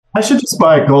I should just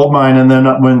buy a gold mine, and then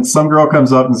when some girl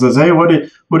comes up and says, "Hey, what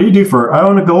do you do for?" I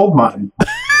own a gold mine.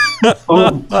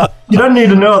 Well, you don't need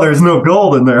to know there's no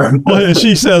gold in there. And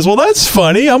she says, "Well, that's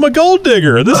funny. I'm a gold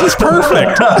digger. This is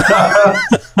perfect."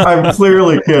 I'm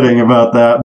clearly kidding about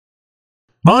that.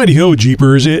 Mighty ho,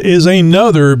 Jeepers. It is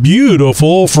another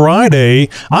beautiful Friday.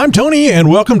 I'm Tony, and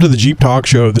welcome to the Jeep Talk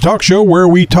Show, the talk show where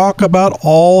we talk about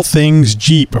all things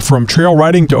Jeep, from trail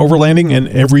riding to overlanding and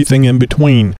everything in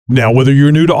between. Now, whether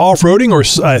you're new to off-roading or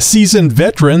a seasoned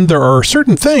veteran, there are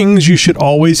certain things you should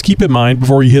always keep in mind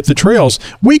before you hit the trails.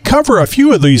 We cover a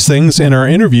few of these things in our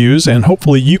interviews, and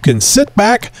hopefully you can sit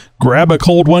back, grab a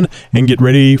cold one, and get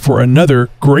ready for another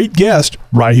great guest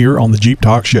right here on the Jeep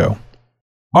Talk Show.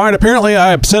 All right, apparently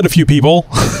I upset a few people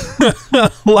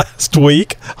last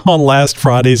week on last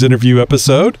Friday's interview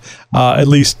episode, at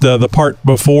least the part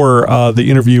before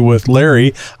the interview with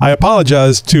Larry. I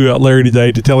apologized to Larry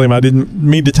today to tell him I didn't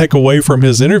mean to take away from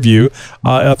his interview.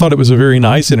 I thought it was a very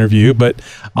nice interview, but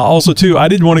also, too, I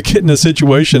didn't want to get in a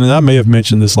situation, and I may have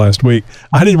mentioned this last week,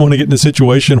 I didn't want to get in a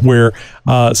situation where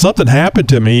something happened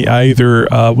to me. I either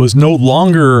was no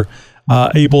longer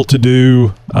able to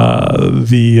do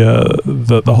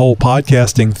the whole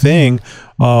podcasting thing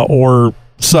or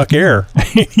suck air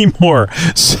anymore.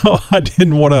 So I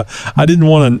didn't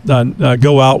want to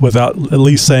go out without at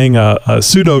least saying a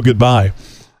pseudo goodbye.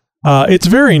 It's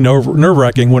very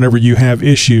nerve-wracking whenever you have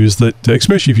issues that,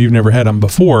 especially if you've never had them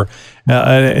before,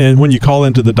 and when you call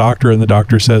into the doctor and the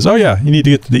doctor says, "Oh yeah, you need to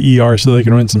get to the ER so they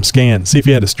can run some scans, see if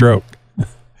you had a stroke."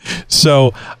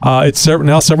 So it's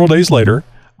now several days later.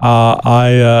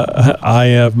 I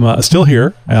am still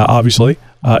here, obviously.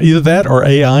 Either that or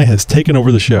AI has taken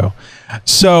over the show.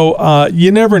 So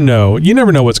you never know. You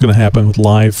never know what's going to happen with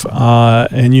life,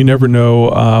 and you never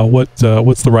know what's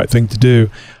the right thing to do.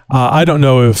 I don't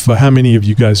know if how many of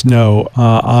you guys know.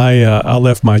 I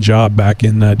left my job back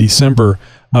in December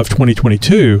of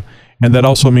 2022, and that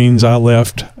also means I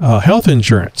left health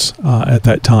insurance at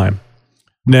that time.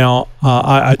 Now,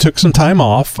 I took some time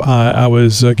off. I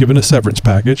was given a severance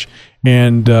package,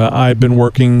 and I've been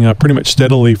working pretty much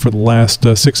steadily for the last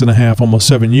 6.5, almost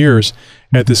 7 years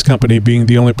at this company, being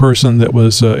the only person that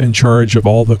was in charge of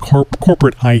all the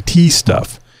corporate IT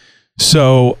stuff.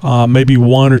 So maybe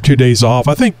 1 or 2 days off.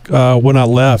 I think when I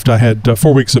left, I had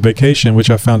 4 weeks of vacation, which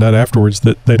I found out afterwards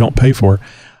that they don't pay for.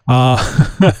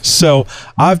 So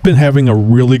I've been having a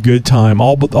really good time,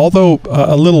 although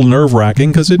a little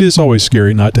nerve-wracking, because it is always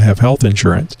scary not to have health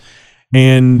insurance.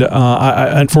 And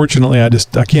unfortunately, I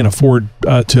can't afford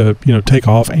to take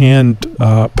off and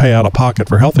pay out of pocket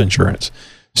for health insurance.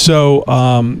 So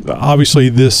obviously,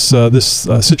 this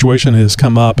situation has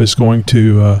come up, is going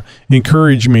to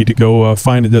encourage me to go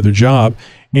find another job.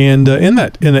 And in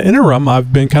the interim,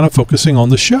 I've been kind of focusing on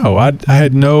the show. I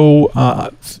had no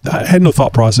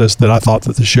thought process that I thought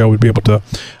that the show would be able to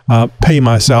pay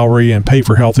my salary and pay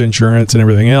for health insurance and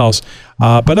everything else.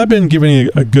 But I've been giving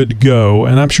it a good go,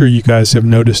 and I'm sure you guys have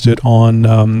noticed it on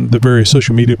the various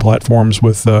social media platforms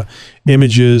with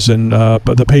images and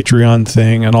the Patreon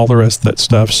thing and all the rest of that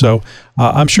stuff. So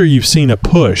I'm sure you've seen a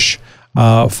push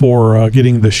for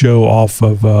getting the show off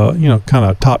of, kind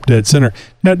of top dead center.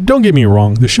 Now, don't get me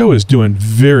wrong. The show is doing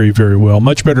very, very well,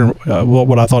 much better than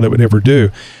what I thought it would ever do.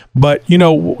 But,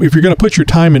 if you're going to put your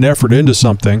time and effort into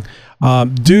something,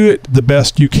 do it the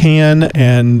best you can.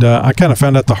 And I kind of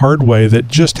found out the hard way that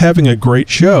just having a great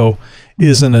show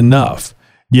isn't enough.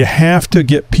 You have to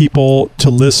get people to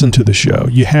listen to the show.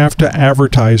 You have to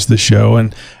advertise the show.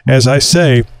 And as I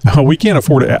say, we can't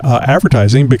afford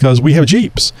advertising because we have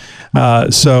Jeeps.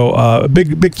 So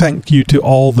big thank you to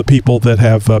all the people that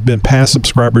have been past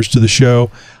subscribers to the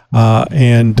show.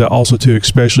 And also to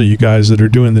especially you guys that are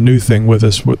doing the new thing with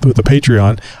us with the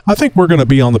Patreon. I think we're going to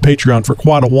be on the Patreon for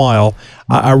quite a while.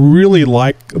 I really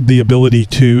like the ability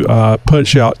to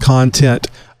push out content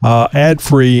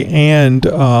ad-free and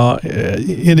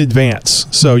in advance.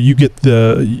 So you get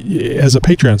as a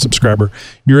Patreon subscriber,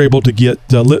 you're able to get,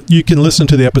 you can listen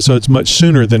to the episodes much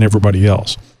sooner than everybody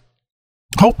else.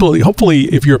 Hopefully,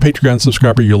 if you're a Patreon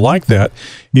subscriber, you'll like that.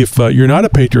 If you're not a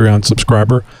Patreon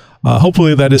subscriber,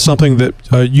 hopefully that is something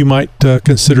that you might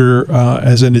consider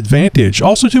as an advantage.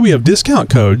 Also, too, we have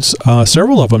discount codes,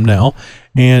 several of them now.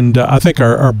 And I think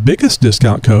our biggest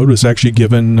discount code was actually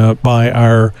given by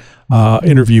our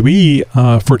interviewee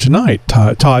for tonight,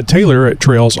 Todd Taylor at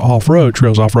Trails Offroad,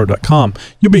 trailsoffroad.com.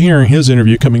 You'll be hearing his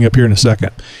interview coming up here in a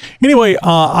second. Anyway,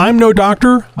 I'm no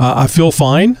doctor. I feel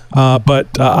fine, but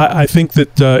I think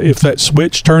that if that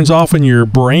switch turns off in your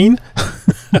brain,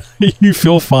 You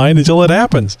feel fine until it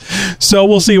happens. So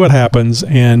we'll see what happens,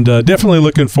 and definitely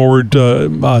looking forward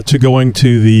to going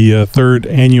to the third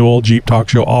annual Jeep Talk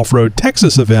Show Off-Road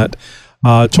Texas event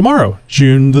tomorrow,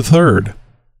 June the 3rd.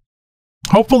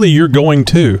 Hopefully you're going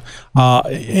too.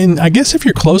 And I guess if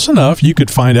you're close enough, you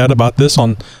could find out about this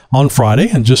on Friday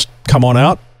and just come on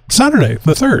out Saturday,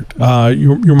 the 3rd.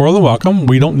 You're more than welcome.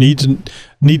 We don't need to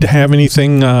have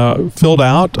anything filled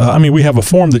out. I mean, we have a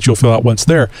form that you'll fill out once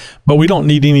there, but we don't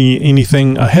need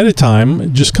anything ahead of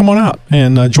time. Just come on out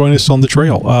and join us on the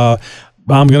trail.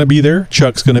 I'm going to be there.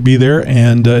 Chuck's going to be there,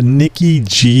 and Nikki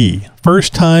G.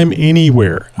 First time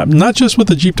anywhere, not just with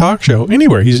the Jeep Talk Show.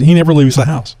 Anywhere. He never leaves the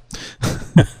house.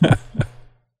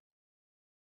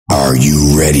 Are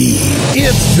you ready?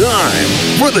 It's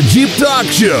time for the Jeep Talk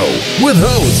Show with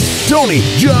hosts Tony,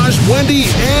 Josh, Wendy,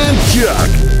 and Chuck.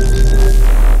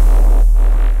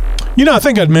 You know, I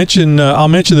think I'll mention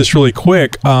this really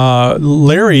quick.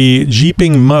 Larry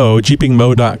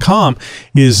jeepingmo.com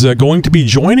is going to be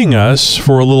joining us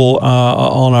for a little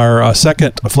on our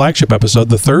second flagship episode,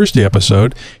 the Thursday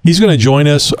episode. He's going to join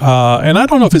us, and I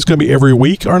don't know if it's going to be every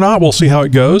week or not. We'll see how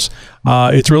it goes.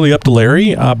 It's really up to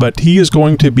Larry, but he is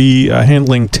going to be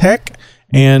handling tech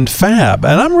and fab,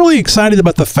 and I'm really excited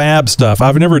about the fab stuff.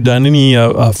 I've never done any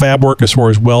fab work as far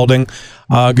as welding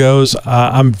goes.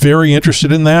 I'm very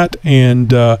interested in that,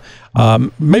 and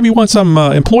maybe once I'm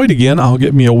employed again, I'll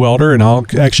get me a welder and I'll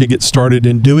actually get started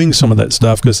in doing some of that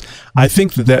stuff, because I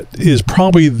think that is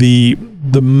probably the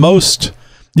most.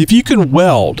 If you can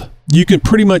weld, you can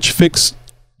pretty much fix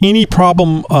any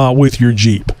problem with your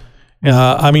Jeep.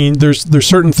 I mean, there's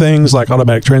certain things like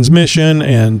automatic transmission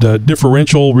and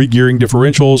differential, regearing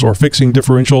differentials or fixing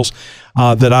differentials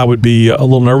that I would be a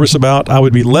little nervous about. I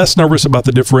would be less nervous about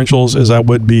the differentials as I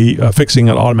would be fixing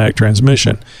an automatic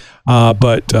transmission.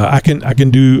 But I can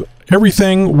do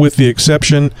everything with the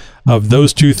exception of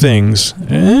those two things.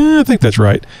 I think that's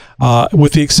right.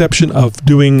 With the exception of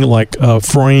doing like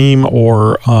frame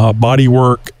or body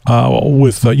work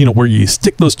with, where you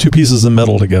stick those two pieces of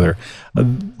metal together.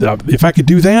 If I could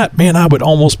do that, man, I would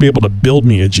almost be able to build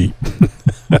me a Jeep.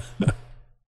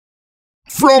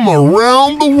 From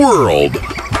around the world,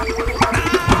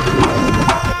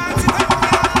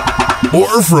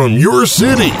 or from your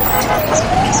city,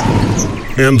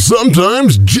 and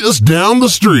sometimes just down the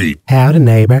street. Howdy,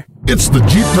 neighbor. It's the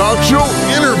Jeep Talk Show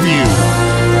interview.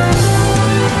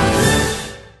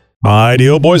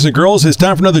 Ideal boys and girls, it's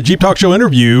time for another Jeep Talk Show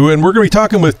interview, and we're going to be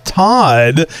talking with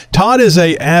Todd. Todd is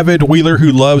a avid wheeler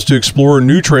who loves to explore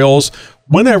new trails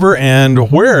whenever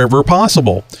and wherever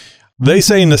possible. They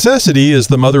say necessity is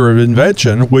the mother of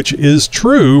invention, which is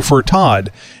true for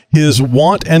Todd. His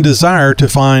want and desire to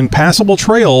find passable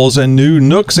trails and new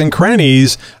nooks and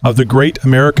crannies of the great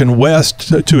American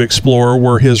West to explore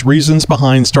were his reasons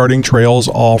behind starting Trails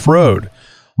Offroad.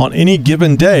 On any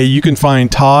given day, you can find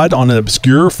Todd on an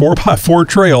obscure 4x4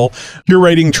 trail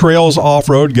curating Trails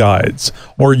Offroad guides,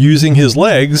 or using his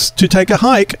legs to take a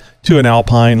hike to an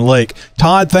alpine lake.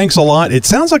 Todd, thanks a lot. It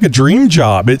sounds like a dream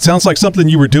job. It sounds like something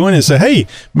you were doing and say, hey,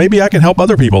 maybe I can help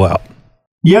other people out.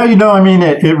 Yeah,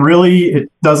 it really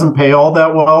doesn't pay all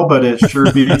that well, but it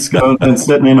sure beats going and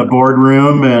sitting in a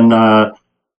boardroom and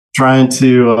trying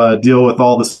to deal with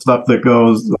all the stuff that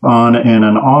goes on in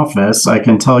an office. I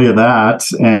can tell you that.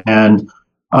 And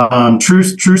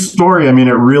true story. I mean,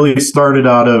 it really started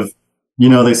out of,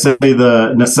 they say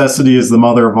the necessity is the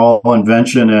mother of all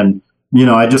invention. And,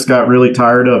 I just got really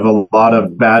tired of a lot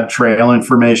of bad trail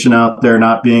information out there,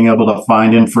 not being able to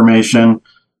find information.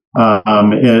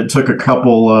 It took a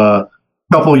couple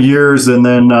years, and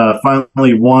then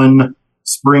finally one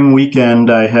spring weekend,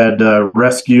 I had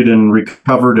rescued and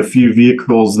recovered a few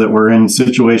vehicles that were in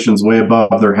situations way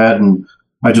above their head, and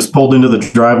I just pulled into the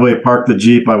driveway, parked the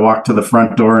Jeep, I walked to the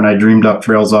front door, and I dreamed up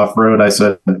Trails Offroad. I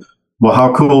said, well,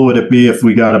 how cool would it be if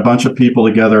we got a bunch of people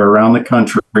together around the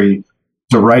country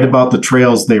to write about the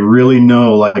trails they really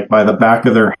know, like by the back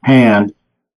of their hand,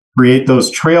 create those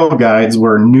trail guides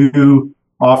where new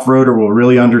off-roader will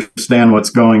really understand what's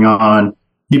going on,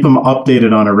 keep them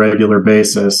updated on a regular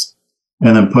basis,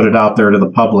 and then put it out there to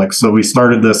the public. So we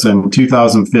started this in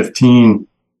 2015,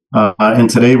 and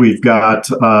today we've got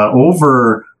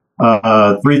over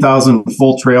 3,000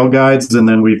 full trail guides, and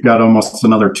then we've got almost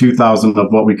another 2,000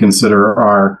 of what we consider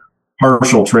our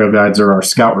partial trail guides or our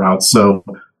scout routes. So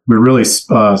we really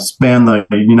span the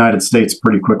United States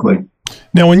pretty quickly.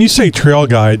 Now, when you say trail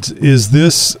guides, is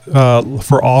this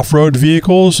for off-road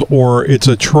vehicles, or it's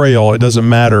a trail? It doesn't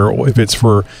matter if it's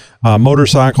for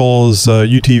motorcycles,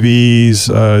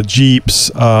 UTVs,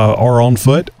 Jeeps, or on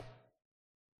foot?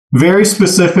 Very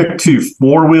specific to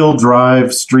four-wheel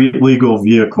drive street legal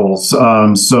vehicles.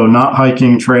 So not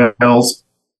hiking trails,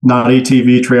 not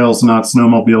ATV trails, not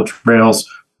snowmobile trails.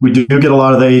 We do get a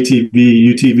lot of the ATV,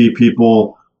 UTV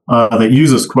people that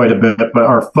use us quite a bit, but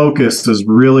our focus is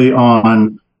really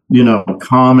on,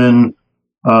 common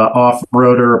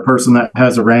off-roader, a person that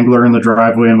has a Wrangler in the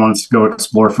driveway and wants to go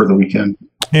explore for the weekend.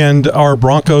 And are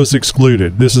Broncos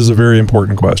excluded? This is a very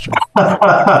important question.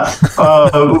 Well,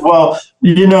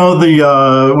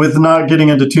 with not getting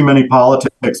into too many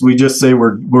politics, we just say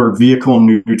we're vehicle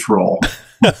neutral.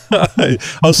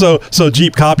 So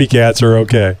Jeep copycats are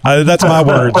okay. That's my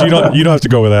words. You don't have to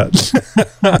go with that.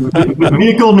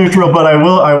 Vehicle neutral, but I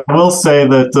will say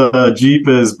that Jeep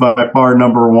is by far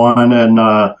number one, and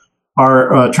our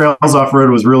Trails Offroad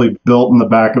was really built in the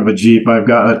back of a Jeep. I've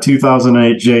got a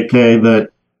 2008 JK that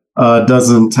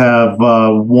doesn't have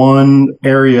one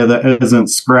area that isn't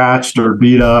scratched or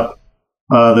beat up.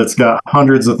 That's got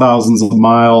hundreds of thousands of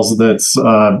miles. That's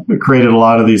created a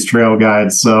lot of these trail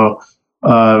guides. So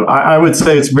I would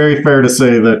say it's very fair to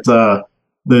say that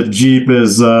the Jeep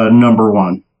is number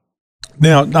one.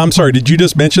 Now, I'm sorry. Did you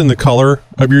just mention the color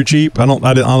of your Jeep?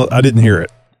 I didn't hear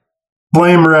it.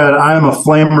 Flame red. I am a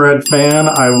flame red fan.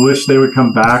 I wish they would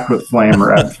come back with flame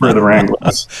red for the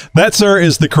Wranglers. That, sir,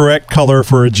 is the correct color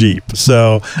for a Jeep.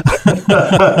 So,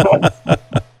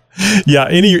 yeah,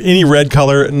 any red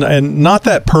color, and not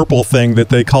that purple thing that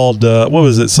they called. What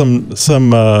was it? Some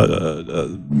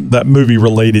that movie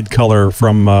related color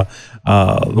from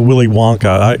Willy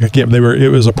Wonka. I can't. It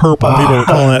was a purple. People were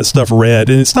calling that stuff red,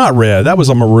 and it's not red. That was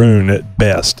a maroon at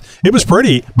best. It was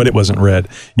pretty, but it wasn't red.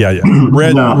 Yeah.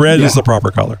 Red is the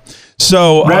proper color.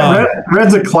 So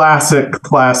red's a classic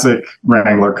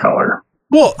Wrangler color.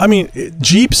 Well, I mean,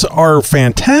 Jeeps are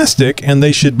fantastic, and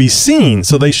they should be seen,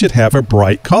 so they should have a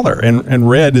bright color. And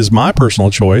red is my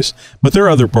personal choice, but there are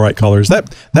other bright colors.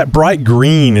 That bright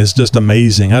green is just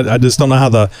amazing. I just don't know how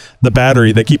the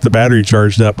battery, they keep the battery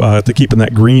charged up to keeping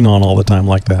that green on all the time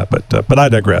like that. But I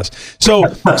digress. So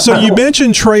you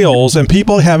mentioned trails, and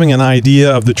people having an idea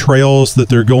of the trails that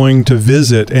they're going to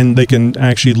visit, and they can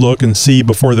actually look and see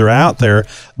before they're out there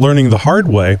learning the hard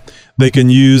way. They can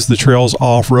use the Trails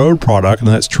Offroad product, and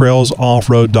that's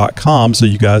trailsoffroad.com, so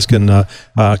you guys can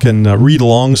read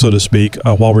along, so to speak,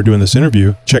 while we're doing this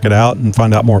interview. Check it out and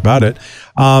find out more about it.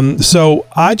 So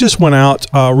I just went out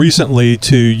recently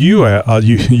to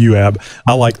UAB.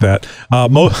 I like that.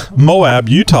 Moab,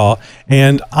 Utah,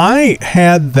 and I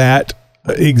had that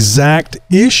exact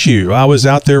issue. I was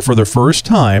out there for the first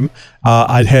time.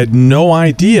 I had no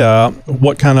idea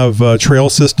what kind of trail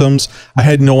systems. I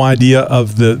had no idea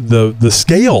of the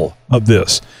scale of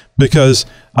this because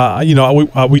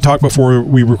we talked before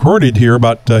we recorded here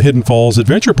about Hidden Falls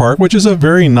Adventure Park, which is a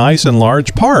very nice and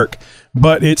large park,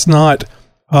 but it's not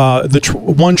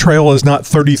one trail is not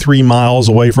 33 miles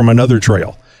away from another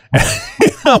trail.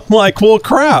 I'm like, well,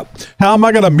 crap. How am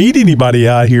I going to meet anybody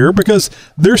out here? Because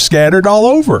they're scattered all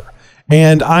over.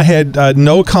 And I had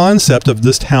no concept of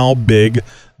just how big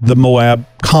the Moab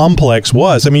complex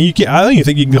was. I mean, I don't even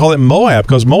think you can call it Moab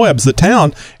because Moab's the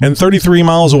town, and 33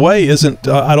 miles away isn't,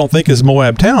 I don't think, is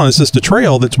Moab town. It's just a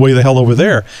trail that's way the hell over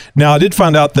there. Now, I did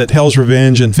find out that Hell's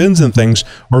Revenge and Fins and things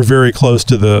are very close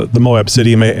to the Moab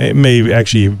city. It may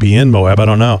actually be in Moab. I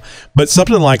don't know. But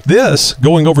something like this,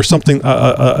 going over something,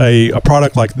 a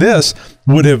product like this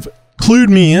would have clued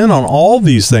me in on all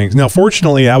these things. Now,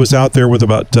 fortunately, I was out there with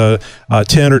about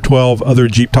 10 or 12 other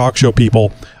Jeep Talk Show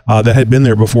people that had been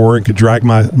there before and could drag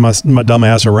my dumb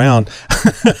ass around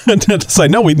to say,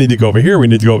 no, we need to go over here. We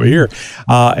need to go over here.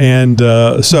 And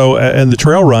the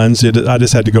trail runs, I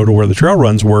just had to go to where the trail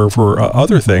runs were for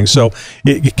other things. So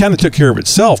it kind of took care of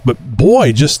itself. But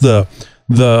boy, just the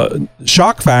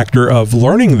shock factor of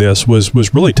learning this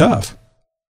was really tough.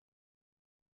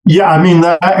 Yeah, I mean,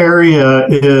 that area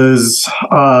is,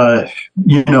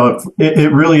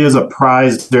 it really is a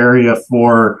prized area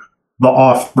for the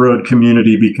off-road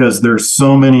community because there's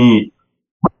so many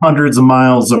hundreds of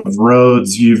miles of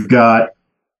roads. You've got,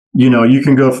 you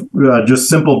can go just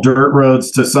simple dirt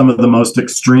roads to some of the most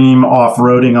extreme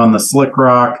off-roading on the slick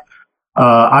rock.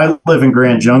 I live in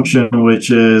Grand Junction,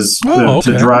 which is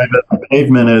to drive it on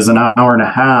pavement is an hour and a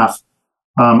half.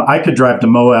 I could drive to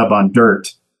Moab on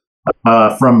dirt.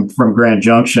 From Grand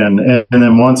Junction, and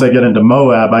then once I get into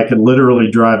Moab, I could literally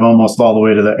drive almost all the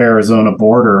way to the Arizona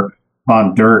border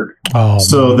on dirt. Oh,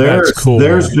 so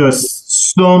there's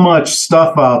just so much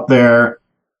stuff out there,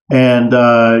 and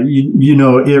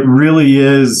it really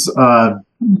is.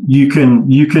 You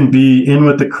can be in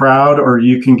with the crowd, or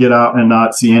you can get out and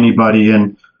not see anybody.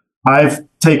 And I've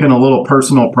taken a little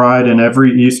personal pride in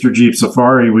every Easter Jeep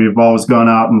Safari. We've always gone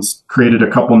out and created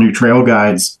a couple new trail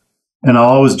guides. And I'll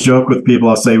always joke with people.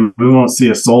 I'll say, we won't see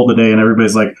a soul today. And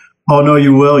everybody's like, oh, no,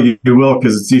 you will. You will,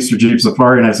 because it's Easter Jeep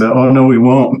Safari. And I said, oh, no, we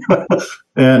won't.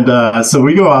 And so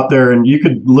we go out there, and you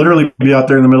could literally be out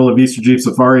there in the middle of Easter Jeep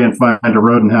Safari and find a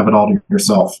road and have it all to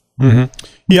yourself. Mm-hmm.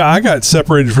 Yeah, I got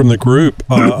separated from the group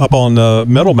up on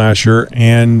Metal Masher,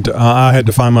 and I had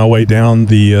to find my way down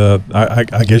the,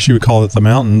 I guess you would call it the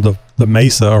mountain, the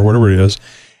mesa or whatever it is.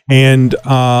 And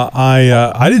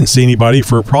I didn't see anybody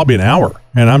for probably an hour,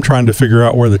 and I'm trying to figure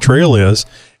out where the trail is.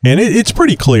 And it's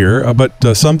pretty clear,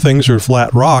 but some things are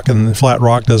flat rock, and the flat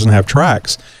rock doesn't have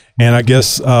tracks. And I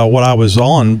guess what I was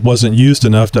on wasn't used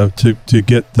enough to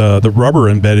get the rubber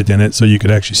embedded in it so you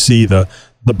could actually see the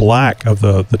black of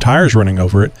the tires running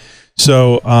over it.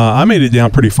 So I made it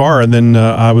down pretty far, and then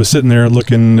I was sitting there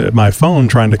looking at my phone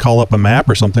trying to call up a map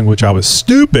or something, which I was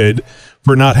stupid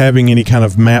for not having any kind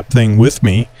of map thing with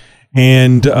me.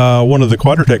 And one of the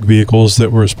Quadratec vehicles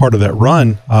that was part of that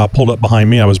run pulled up behind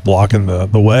me. I was blocking the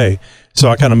way. So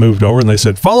I kind of moved over, and they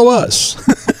said, follow us.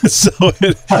 so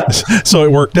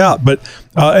it worked out. But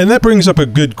and that brings up a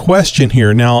good question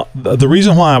here. Now, the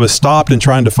reason why I was stopped and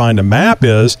trying to find a map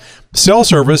is cell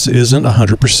service isn't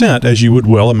 100%, as you would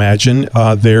well imagine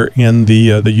there in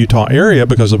the Utah area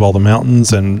because of all the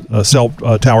mountains and cell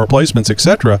tower placements,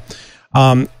 etc.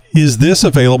 Is this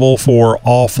available for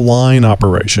offline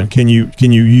operation? Can you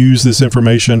use this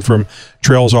information from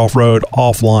Trails Offroad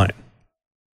offline?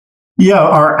 Yeah,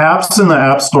 our apps in the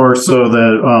App Store, so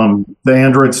the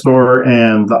Android store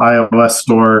and the iOS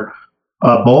store,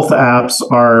 both apps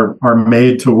are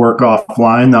made to work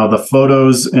offline. Now, the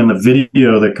photos and the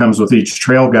video that comes with each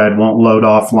trail guide won't load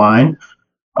offline,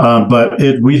 but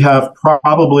we have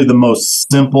probably the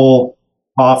most simple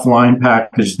offline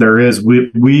package there is.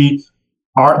 The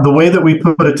way that we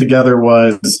put it together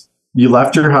was you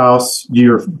left your house,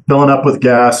 you're filling up with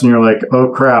gas, and you're like, oh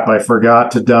crap, I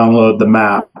forgot to download the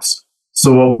maps.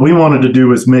 So what we wanted to do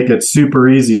was make it super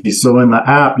easy. So in the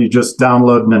app, you just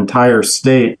download an entire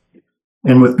state.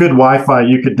 And with good Wi-Fi,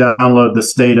 you could download the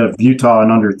state of Utah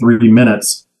in under 3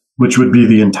 minutes, which would be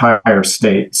the entire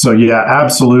state. So yeah,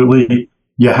 absolutely,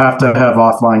 you have to have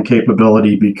offline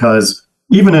capability, because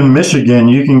even in Michigan,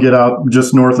 you can get out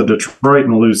just north of Detroit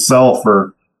and lose cell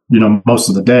for, most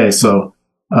of the day. So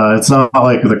it's not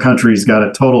like the country's got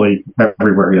it totally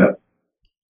everywhere yet.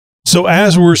 So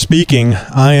as we're speaking,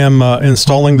 I am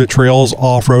installing the Trails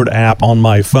Offroad app on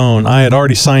my phone. I had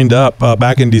already signed up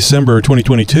back in December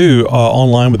 2022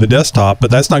 online with the desktop,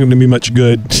 but that's not going to be much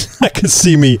good. I could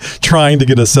see me trying to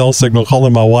get a cell signal,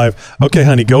 calling my wife, okay,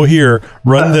 honey, go here,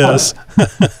 run this.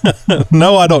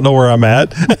 No, I don't know where I'm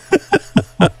at.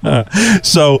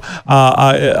 So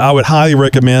I would highly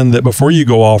recommend that before you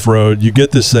go off-road, you get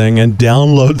this thing and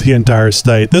download the entire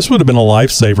state. This would have been a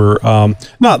lifesaver,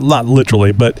 not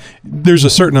literally, but there's a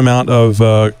certain amount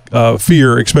of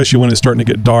fear, especially when it's starting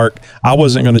to get dark. I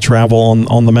wasn't going to travel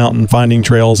on the mountain finding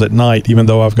trails at night, even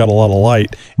though I've got a lot of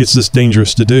light. It's just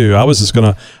dangerous to do. I was just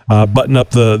going to button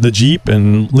up the Jeep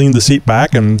and lean the seat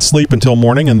back and sleep until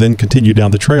morning and then continue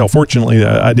down the trail. Fortunately,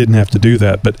 I didn't have to do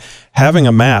that, but having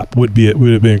a map would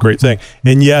have been a great thing.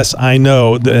 And yes, I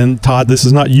know, and Todd, this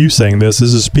is not you saying this.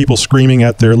 This is people screaming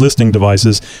at their listening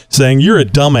devices saying, you're a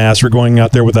dumbass for going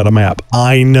out there without a map.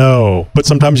 I know, but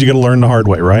sometimes you got to learn the hard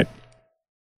way, right?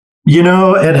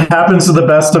 It happens to the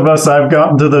best of us. I've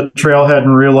gotten to the trailhead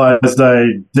and realized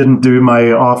I didn't do my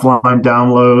offline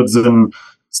downloads and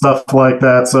stuff like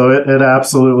that. So it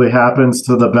absolutely happens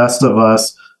to the best of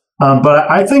us.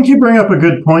 But I think you bring up a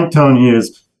good point, Tony,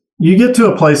 is you get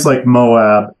to a place like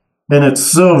Moab, and it's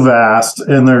so vast,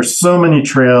 and there's so many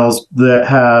trails that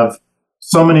have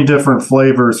so many different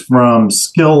flavors, from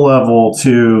skill level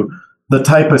to the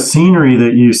type of scenery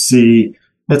that you see.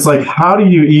 It's like, how do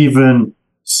you even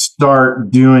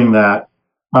start doing that?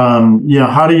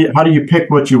 How do you pick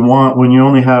what you want when you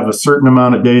only have a certain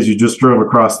amount of days you just drove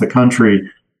across the country?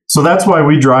 So that's why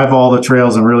we drive all the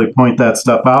trails and really point that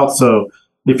stuff out. So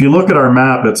if you look at our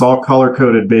map, it's all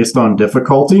color-coded based on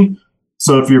difficulty.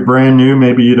 So if you're brand new,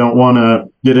 maybe you don't want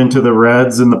to get into the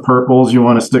reds and the purples. You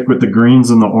want to stick with the greens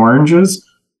and the oranges.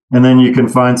 And then you can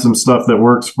find some stuff that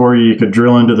works for you. You could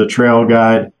drill into the trail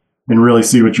guide and really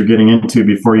see what you're getting into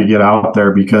before you get out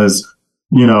there. Because,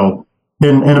 in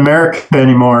America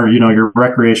anymore, your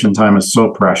recreation time is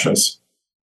so precious.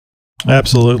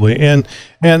 Absolutely. And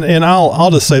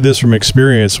I'll just say this from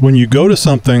experience. When you go to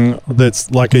something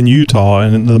that's like in Utah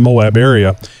and in the Moab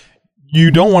area, you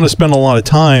don't want to spend a lot of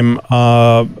time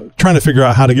trying to figure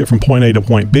out how to get from point A to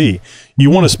point B. You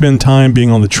want to spend time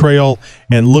being on the trail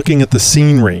and looking at the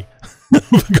scenery.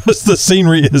 because the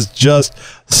scenery is just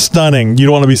stunning. You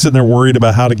don't want to be sitting there worried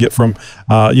about how to get from,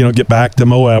 get back to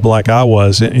Moab like I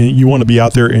was. And you want to be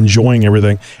out there enjoying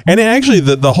everything. And actually,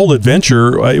 the whole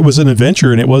adventure, it was an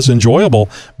adventure and it was enjoyable.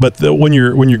 But when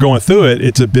you're going through it,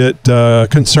 it's a bit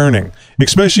concerning,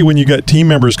 especially when you got team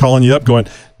members calling you up going,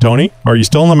 Tony, are you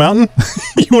still on the mountain?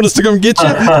 You want us to come get you?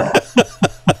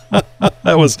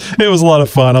 It was a lot of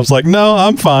fun. I was like, no,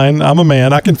 I'm fine. I'm a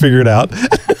man. I can figure it out.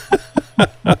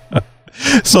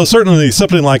 So certainly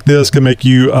something like this can make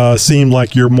you seem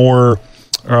like you're more,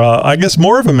 I guess,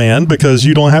 more of a man, because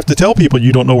you don't have to tell people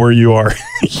you don't know where you are.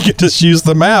 You can just use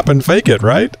the map and fake it,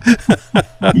 right?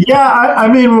 Yeah,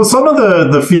 I mean, well, some of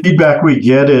the feedback we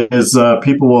get is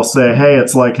people will say, hey,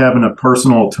 it's like having a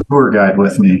personal tour guide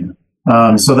with me.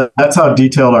 So that's how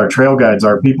detailed our trail guides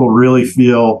are. People really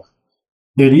feel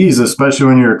at ease, especially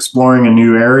when you're exploring a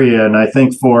new area. And I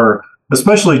think for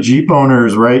especially Jeep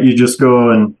owners, right, you just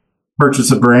go and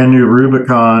purchase a brand new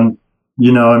Rubicon.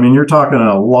 I mean, you're talking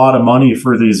a lot of money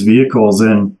for these vehicles,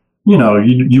 and you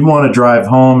want to drive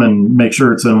home and make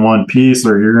sure it's in one piece,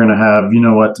 or you're going to have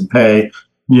what to pay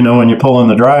when you pull in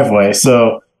the driveway.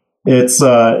 So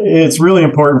it's really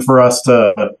important for us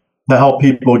to help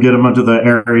people get them into the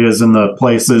areas and the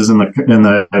places and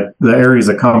the areas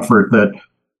of comfort that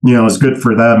is good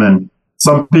for them. And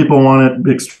some people want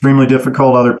it extremely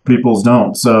difficult, other people's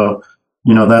don't. So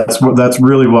that's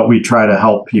really what we try to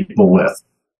help people with.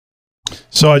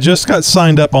 So I just got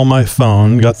signed up on my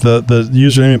phone, got the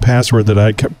username and password that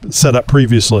I set up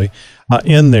previously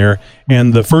in there,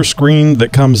 and the first screen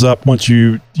that comes up once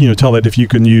you tell it if you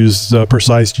can use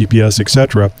precise GPS,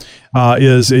 etc.,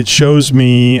 is it shows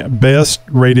me best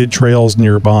rated trails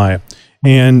nearby.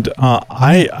 And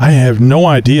I have no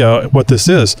idea what this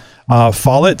is.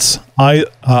 Follett's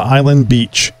Island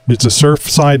Beach. It's a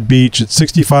surfside beach. It's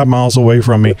 65 miles away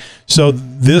from me. So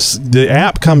the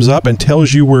app comes up and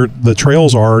tells you where the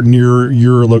trails are near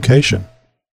your location.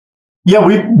 Yeah,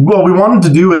 what we wanted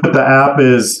to do with the app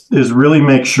is really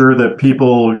make sure that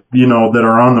people, that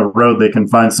are on the road, they can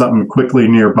find something quickly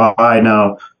nearby.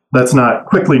 Now, that's not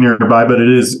quickly nearby, but it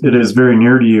is very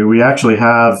near to you. We actually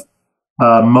have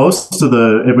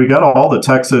we got all the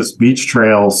Texas beach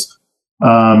trails,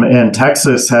 and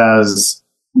Texas has,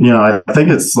 I think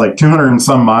it's like 200 and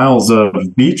some miles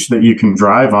of beach that you can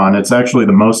drive on. It's actually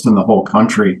the most in the whole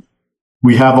country.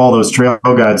 We have all those trail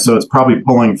guides, so it's probably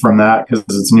pulling from that because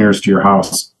it's nearest to your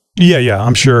house. Yeah,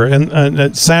 I'm sure.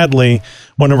 And sadly,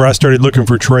 whenever I started looking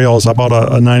for trails, I bought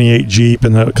a 98 Jeep,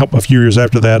 and a few years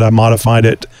after that, I modified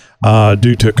it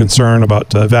due to concern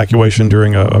about evacuation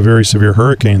during a very severe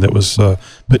hurricane that was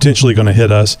potentially going to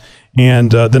hit us.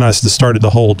 And then I started the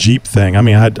whole Jeep thing. I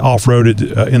mean, I had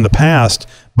off-roaded in the past,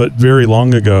 but very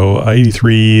long ago,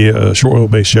 83 short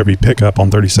wheelbase Chevy pickup on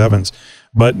 37s,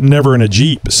 but never in a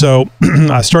Jeep. So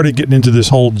I started getting into this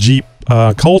whole Jeep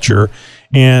culture.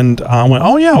 And I went,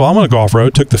 oh, yeah, well, I'm going to go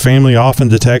off-road. Took the family off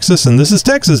into Texas. And this is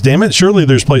Texas, damn it. Surely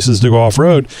there's places to go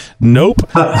off-road. Nope.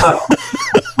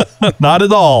 Not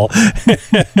at all.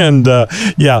 And,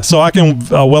 so I can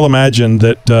well imagine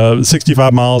that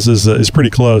 65 miles is pretty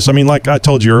close. I mean, like I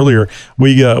told you earlier,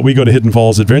 we go to Hidden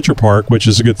Falls Adventure Park, which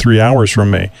is a good 3 hours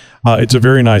from me. It's a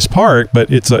very nice park,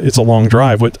 but it's a long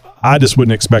drive. I just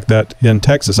wouldn't expect that in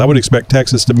Texas. I would expect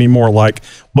Texas to be more like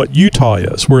what Utah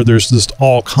is, where there's just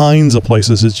all kinds of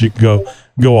places that you can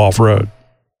go off-road.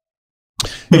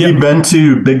 Have you been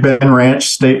to Big Bend Ranch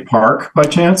State Park by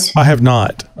chance? I have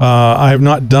not. I have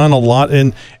not done a lot,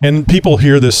 and people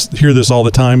hear this all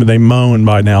the time, and they moan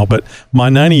by now. But my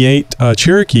 '98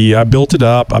 Cherokee, I built it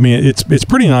up. I mean, it's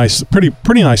pretty nice,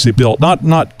 pretty nicely built. Not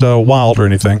wild or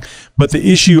anything. But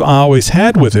the issue I always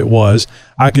had with it was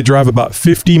I could drive about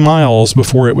 50 miles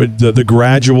before it would the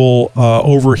gradual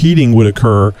overheating would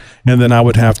occur, and then I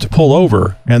would have to pull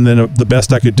over. And then the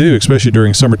best I could do, especially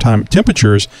during summertime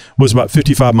temperatures, was about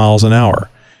 55 miles an hour.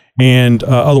 And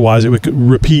otherwise, it would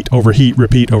repeat,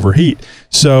 overheat.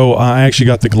 So I actually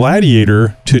got the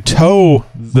Gladiator to tow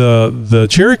the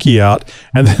Cherokee out,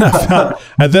 and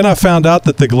then I found out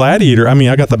that the Gladiator. I mean,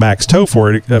 I got the max tow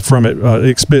for it from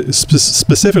it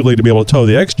specifically to be able to tow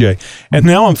the XJ. And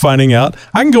now I'm finding out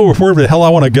I can go wherever the hell I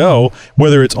want to go,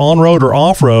 whether it's on road or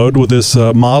off road, with this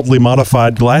mildly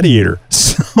modified Gladiator.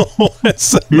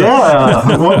 So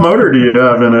yeah. What motor do you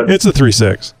have in it? It's a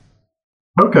 3.6.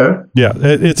 Okay. Yeah,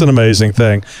 it's an amazing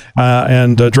thing,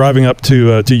 and driving up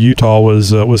to Utah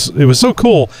was so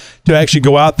cool to actually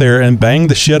go out there and bang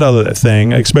the shit out of that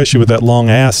thing, especially with that long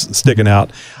ass sticking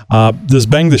out. Just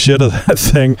bang the shit out of that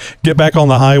thing, get back on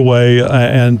the highway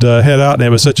and head out. And it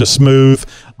was such a smooth,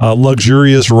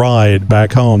 luxurious ride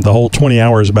back home, the whole 20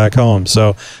 hours back home.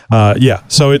 So,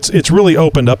 so it's really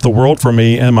opened up the world for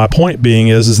me. And my point being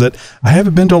is that I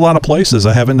haven't been to a lot of places.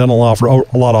 I haven't done a lot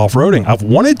of off-roading. I've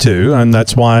wanted to, and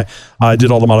that's why I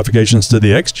did all the modifications to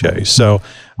the XJ. So,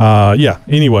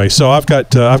 anyway, so I've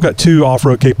got 2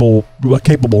 off-road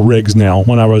capable rigs now.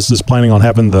 When I was just planning on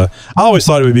having I always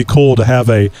thought it would be cool to have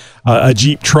a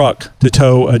Jeep truck to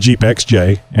tow a Jeep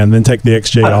XJ and then take the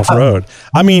XJ off-road.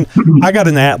 I mean, I got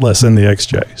an Atlas in the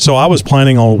XJ, so I was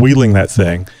planning on wheeling that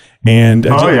thing. And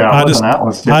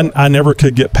I never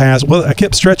could get past. Well, I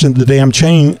kept stretching the damn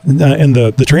chain in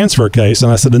the transfer case,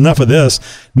 and I said, enough of this,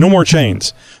 no more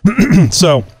chains.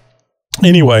 So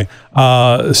anyway,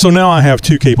 so now I have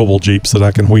 2 capable Jeeps that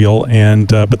I can wheel, and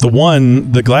but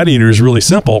the Gladiator is really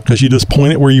simple because you just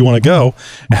point it where you want to go,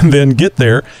 and then get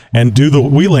there and do the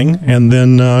wheeling, and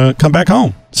then come back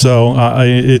home. So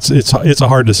it's a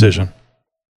hard decision.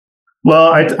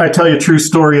 Well, I tell you a true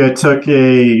story. I took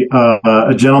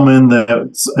a gentleman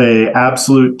that's a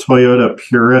absolute Toyota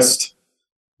purist,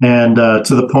 and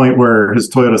to the point where his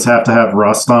Toyotas have to have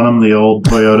rust on them, the old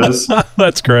Toyotas.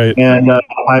 That's great. And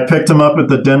I picked him up at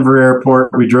the Denver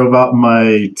airport. We drove out in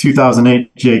my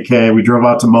 2008 JK. We drove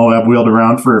out to Moab, wheeled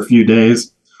around for a few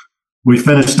days. We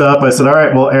finished up. I said, all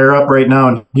right, we'll air up right now.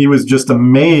 And he was just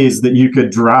amazed that you could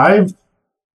drive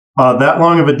that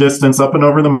long of a distance up and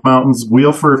over the mountains,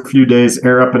 wheel for a few days,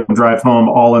 air up and drive home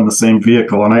all in the same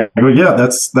vehicle. And I go, yeah,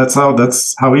 that's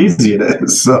how easy it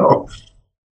is. So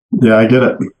yeah, I get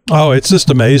it. Oh, it's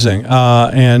just amazing.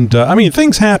 I mean,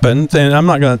 things happen, and I'm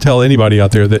not going to tell anybody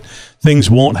out there that things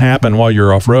won't happen while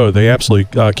you're off-road. They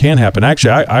absolutely can happen.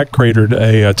 Actually, I cratered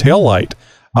a tail light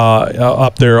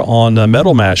up there on a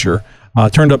Metal Masher.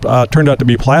 Turned out to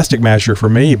be Plastic Masher for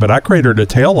me, but I cratered a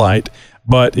tail light,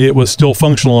 but it was still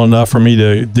functional enough for me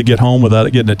to get home without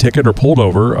it getting a ticket or pulled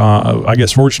over. I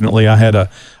guess fortunately I had a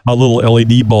little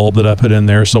LED bulb that I put in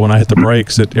there, so when I hit the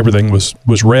brakes, everything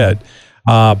was red.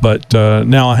 But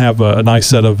now I have a nice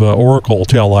set of Oracle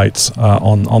taillights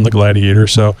on the Gladiator,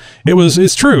 so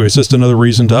it's true. It's just another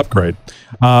reason to upgrade.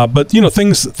 But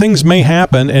things may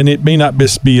happen, and it may not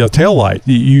just be a taillight.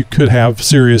 You could have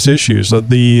serious issues. Sorry,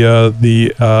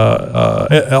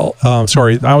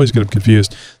 I always get them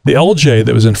confused. The LJ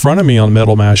that was in front of me on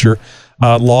Metal Masher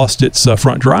lost its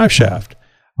front drive shaft.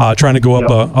 Trying to go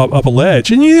up a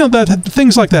ledge, and that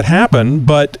things like that happen.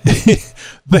 But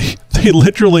they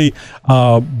literally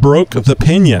broke the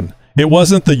pinion. It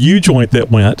wasn't the U joint that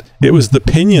went; it was the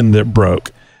pinion that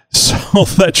broke. So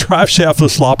that drive shaft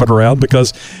was flopping around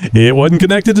because it wasn't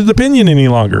connected to the pinion any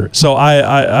longer. So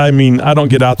I mean, I don't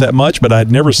get out that much, but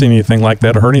I'd never seen anything like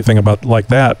that or heard anything about like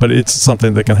that. But it's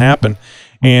something that can happen.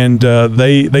 And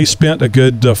they spent a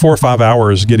good 4 or 5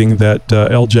 hours getting that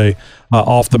LJ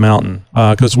off the mountain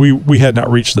because we had not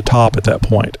reached the top at that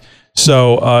point.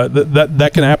 So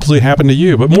that can absolutely happen to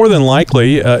you. But more than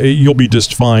likely, you'll be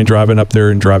just fine driving up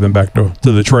there and driving back to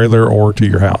the trailer or to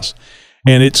your house.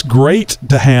 And it's great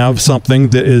to have something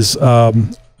that is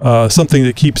something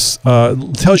that keeps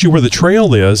tells you where the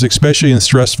trail is, especially in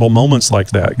stressful moments like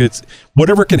that. It's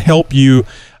whatever can help you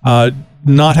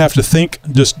not have to think,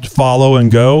 just follow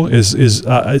and go is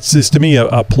to me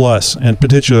a plus and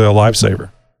potentially a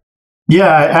lifesaver. Yeah,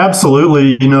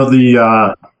 absolutely.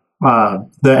 The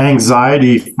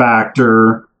anxiety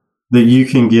factor that you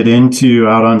can get into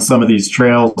out on some of these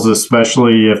trails,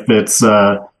 especially if it's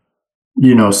some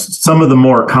of the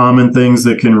more common things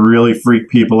that can really freak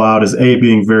people out is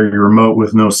being very remote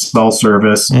with no cell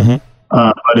service. Mm-hmm.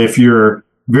 But if you're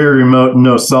very remote,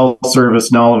 no cell service,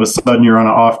 and all of a sudden you're on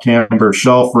an off-camber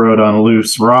shelf road on a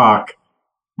loose rock,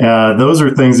 those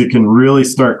are things that can really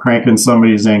start cranking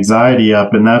somebody's anxiety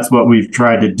up. And that's what we've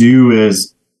tried to do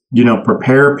is,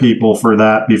 prepare people for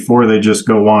that before they just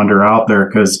go wander out there.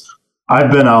 Because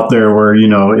I've been out there where,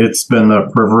 it's been the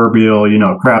proverbial,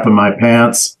 crap in my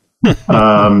pants,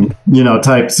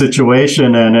 type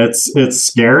situation. And it's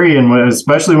scary. And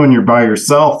especially when you're by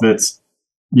yourself, it's,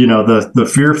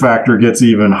 the fear factor gets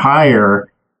even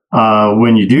higher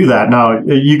when you do that. Now,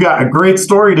 you got a great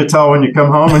story to tell when you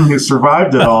come home and you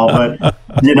survived it all. But,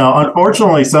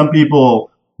 unfortunately, some people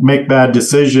make bad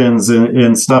decisions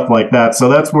and stuff like that. So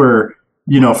that's where,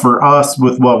 for us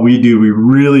with what we do, we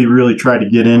really, really try to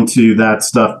get into that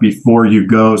stuff before you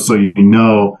go so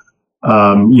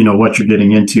what you're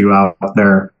getting into out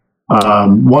there.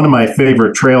 One of my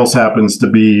favorite trails happens to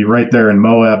be right there in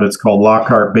Moab. It's called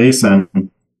Lockhart Basin.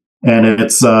 and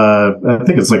it's I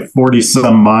think it's like 40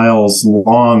 some miles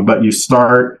long, but you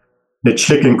start at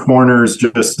Chicken Corners,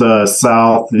 just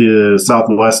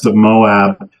southwest of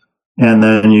Moab, and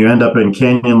then you end up in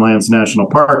Canyonlands National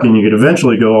Park, and you could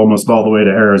eventually go almost all the way to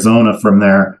Arizona from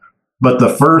there. But the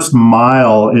first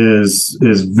mile is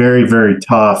very, very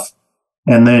tough.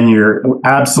 And then you're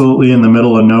absolutely in the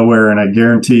middle of nowhere. And I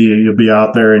guarantee you'll be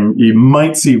out there and you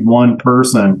might see one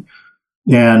person.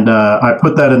 And I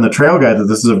put that in the trail guide that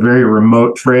this is a very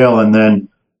remote trail. And then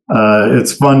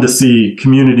it's fun to see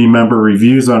community member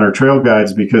reviews on our trail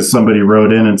guides, because somebody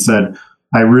wrote in and said,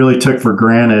 I really took for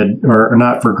granted, or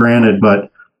not for granted,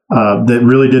 but that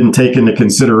really didn't take into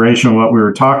consideration what we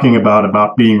were talking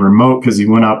about being remote, because he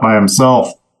went out by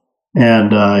himself,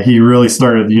 and he really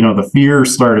started, the fear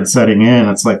started setting in.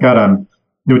 It's like, God,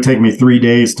 it would take me 3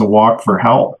 days to walk for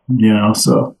help,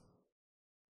 so.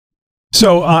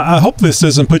 So I hope this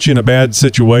doesn't put you in a bad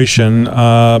situation,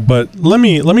 but let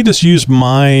me just use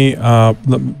my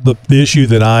the issue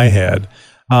that I had.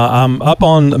 I'm up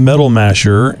on Metal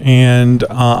Masher, and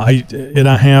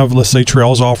I have, let's say,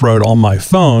 Trails Offroad on my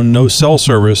phone, no cell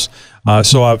service.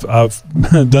 So I've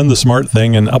done the smart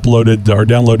thing and uploaded or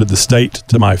downloaded the state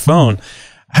to my phone.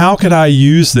 How could I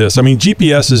use this? I mean,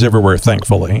 GPS is everywhere,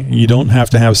 thankfully. You don't have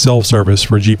to have cell service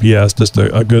for GPS, just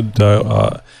a good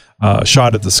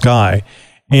shot at the sky.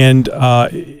 And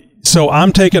so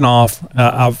I'm taking off.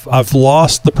 I've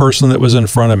lost the person that was in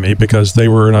front of me because they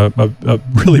were in a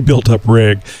really built up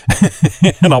rig,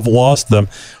 and I've lost them.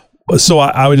 So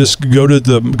I would just go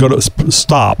to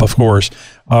stop, of course,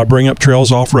 bring up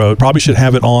Trails Offroad. Probably should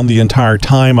have it on the entire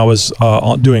time I was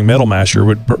doing Metal Masher.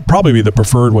 Would probably be the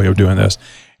preferred way of doing this.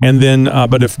 And then,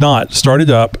 but if not, start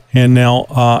it up, and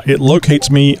now it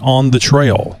locates me on the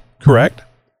trail. Correct?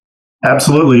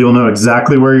 Absolutely. You'll know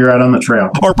exactly where you're at on the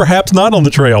trail. Or perhaps not on the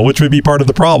trail, which would be part of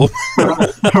the problem.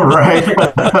 Right.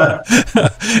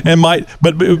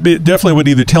 But it definitely would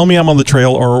either tell me I'm on the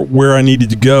trail or where I needed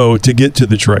to go to get to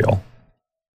the trail.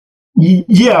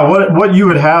 Yeah. What you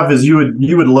would have is you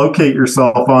would locate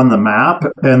yourself on the map,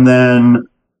 and then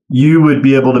you would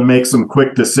be able to make some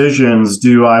quick decisions.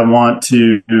 Do I want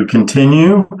to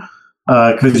continue?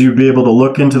 Because you'd be able to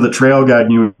look into the trail guide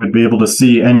and you would be able to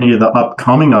see any of the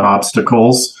upcoming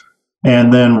obstacles.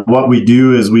 And then what we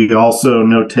do is we also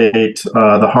notate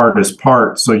the hardest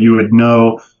part. So you would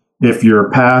know if you're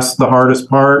past the hardest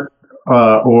part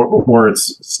or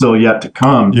it's still yet to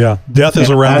come. Yeah, death is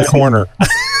around the corner.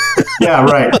 Yeah,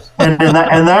 right. And in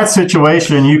that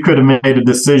situation, you could have made a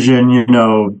decision,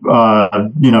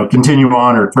 continue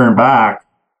on or turn back.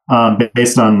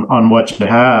 Based on what you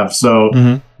have. So,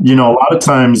 a lot of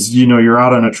times, you're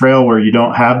out on a trail where you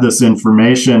don't have this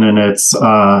information, and it's,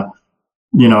 I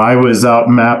was out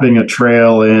mapping a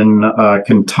trail in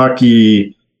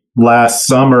Kentucky last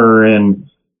summer, and,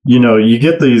 you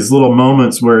get these little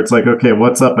moments where it's like, okay,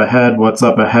 what's up ahead? What's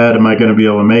up ahead? Am I going to be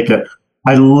able to make it?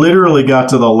 I literally got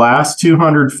to the last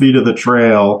 200 feet of the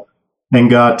trail and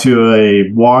got to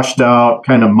a washed out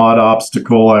kind of mud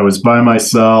obstacle. I was by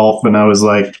myself, and I was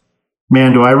like,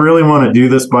 man, do I really want to do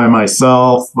this by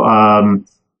myself? I'd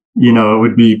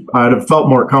have felt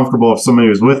more comfortable if somebody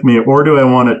was with me, or do I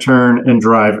want to turn and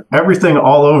drive everything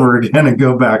all over again and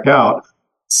go back out?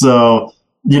 So,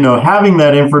 having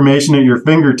that information at your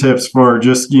fingertips for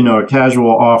just, a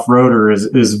casual off-roader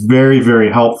is very, very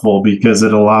helpful, because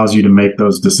it allows you to make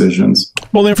those decisions.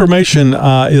 Well, information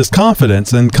is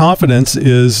confidence, and confidence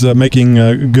is making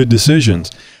good decisions.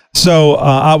 So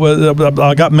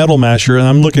I got Metal Masher, and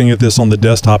I'm looking at this on the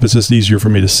desktop. It's just easier for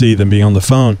me to see than being on the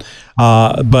phone.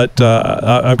 But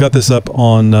I've got this up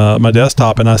on my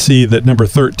desktop, and I see that number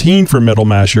 13 for Metal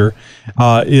Masher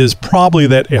is probably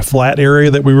that a flat area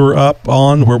that we were up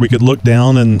on, where we could look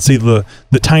down and see the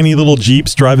tiny little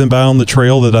Jeeps driving by on the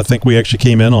trail that I think we actually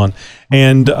came in on.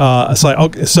 And it's like,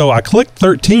 okay, so I clicked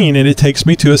 13, and it takes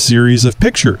me to a series of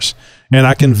pictures. And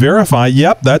I can verify,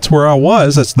 yep, that's where I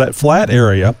was. That's that flat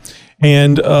area.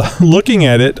 And looking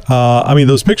at it,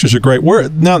 those pictures are great.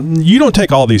 Now, you don't take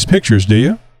all these pictures, do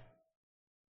you?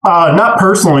 Not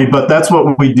personally, but that's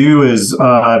what we do. Is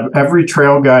every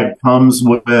trail guide comes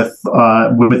with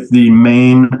the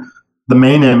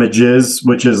main images,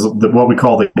 which is what we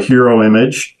call the hero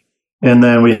image. And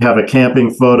then we have a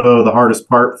camping photo, the hardest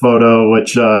part photo,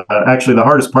 which actually the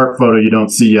hardest part photo you don't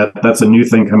see yet. That's a new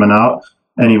thing coming out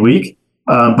any week.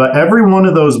 But every one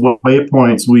of those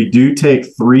waypoints, we do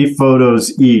take 3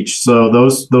 photos each. So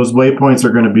those waypoints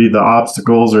are going to be the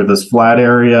obstacles or this flat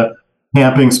area,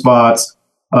 camping spots.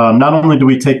 Not only do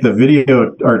we take the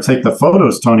video or take the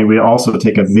photos, Tony, we also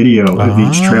take a video of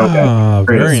each trail guide.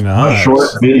 Very nice. A short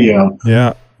video.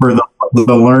 Yeah. For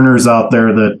the learners out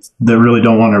there that really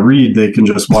don't want to read, they can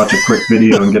just watch a quick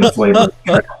video and get a flavor.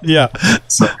 Yeah.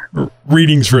 So.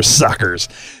 Readings for suckers.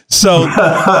 So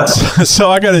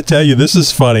I got to tell you, this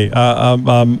is funny.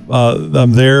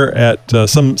 I'm there at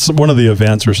some one of the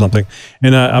events or something,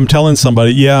 and I'm telling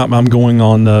somebody, yeah, I'm going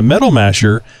on Metal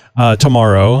Masher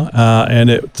tomorrow,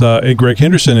 and Greg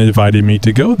Henderson invited me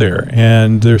to go there,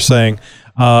 and they're saying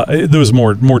there was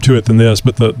more to it than this,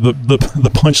 but the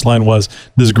punchline was,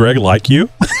 does Greg like you?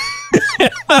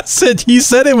 I said, he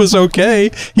said it was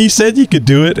okay. He said you could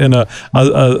do it in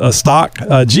a stock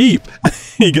Jeep.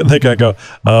 I go,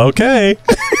 okay.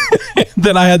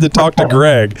 Then I had to talk to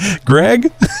Greg.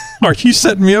 Greg, are you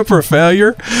setting me up for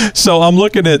failure? So I'm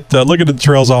looking at the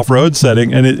Trails Offroad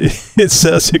setting, and it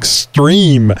says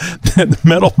extreme. That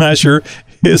Metal Masher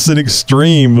is an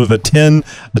extreme with a 10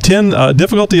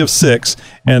 difficulty of 6,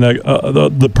 and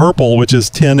the purple, which is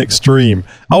 10 extreme.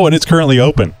 Oh, and it's currently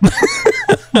open.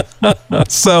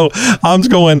 So I'm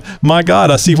going, my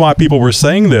God, I see why people were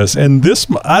saying this. And this,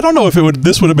 I don't know if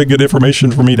this would have been good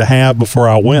information for me to have before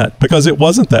I went, because it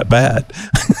wasn't that bad.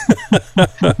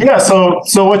 Yeah. So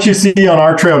what you see on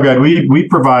our trail guide, we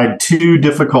provide 2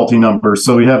 difficulty numbers.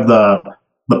 So we have the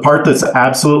part that's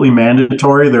absolutely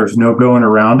mandatory. There's no going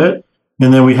around it.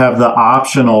 And then we have the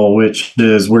optional, which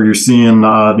is where you're seeing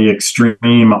the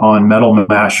extreme on Metal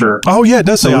Masher. Oh yeah, it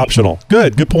does say optional.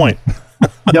 Good point.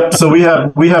 Yep. So we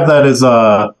have that as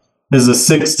a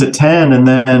 6 to 10, and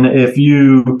then if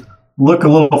you look a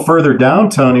little further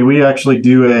down, Tony, we actually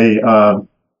do a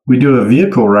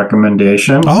vehicle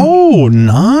recommendation. Oh,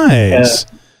 nice.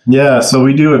 Yeah. So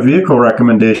we do a vehicle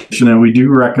recommendation, and we do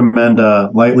recommend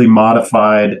a lightly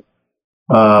modified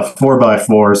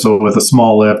 4x4, so with a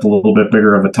small lift, a little bit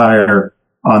bigger of a tire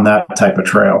on that type of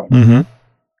trail. Mm-hmm.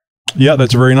 Yeah,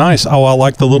 that's very nice. Oh, I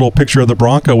like the little picture of the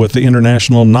Bronco with the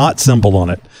international knot symbol on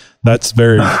it. That's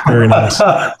very, very nice.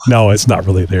 No, it's not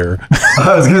really there.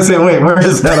 I was going to say, wait, where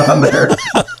is that on there?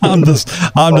 I'm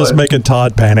just making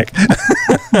Todd panic.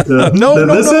 This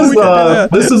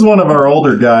is one of our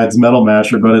older guides, Metal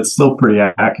Masher, but it's still pretty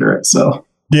accurate. So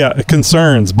yeah, it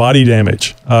concerns body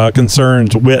damage,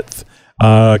 concerns width,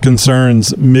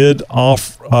 concerns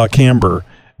mid-off camber.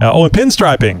 And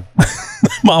pinstriping.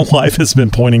 My wife has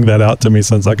been pointing that out to me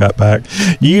since I got back.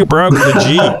 You broke the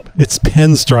Jeep. It's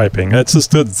pinstriping. That's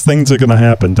just things are going to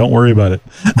happen. Don't worry about it.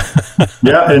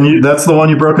 Yeah, and that's the one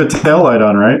you broke a taillight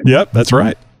on, right? Yep, that's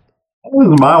right. It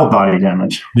was mild body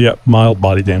damage. Yep, mild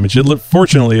body damage.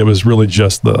 Fortunately, it was really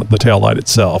just the taillight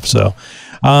itself. So,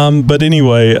 but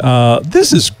anyway,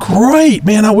 this is great,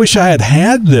 man. I wish I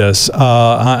had this.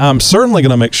 I'm certainly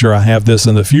going to make sure I have this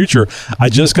in the future. I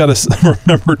just got to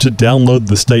remember to download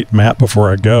the state map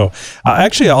before I go.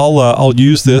 Actually, I'll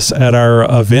use this at our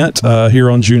event here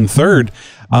on June 3rd.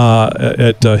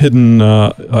 At Hidden,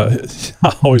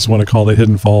 I always want to call it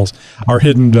Hidden Falls, or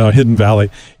Hidden Valley,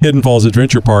 Hidden Falls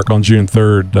Adventure Park on June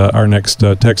 3rd, our next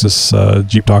Texas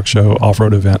Jeep Talk Show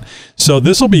off-road event. So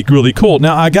this will be really cool.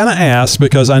 Now, I got to ask,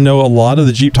 because I know a lot of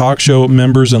the Jeep Talk Show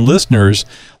members and listeners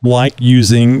like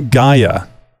using Gaia.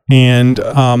 And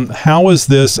how is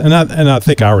this, and I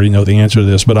think I already know the answer to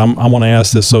this, but I want to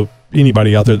ask this so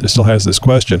anybody out there that still has this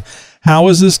question. How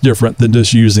is this different than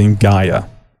just using Gaia?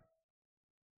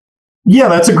 Yeah,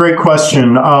 that's a great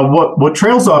question. What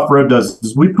Trails Offroad does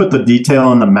is we put the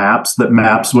detail in the maps that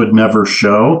maps would never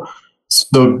show.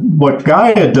 So what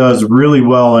Gaia does really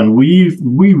well, and we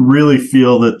really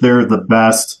feel that they're the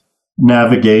best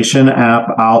navigation app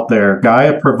out there.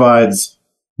 Gaia provides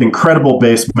incredible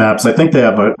base maps. I think they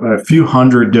have a few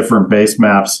hundred different base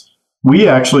maps. We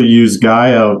actually use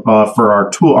Gaia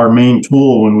for our main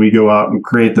tool when we go out and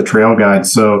create the trail guide.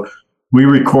 So we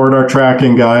record our track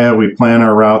in Gaia, we plan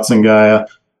our routes in Gaia,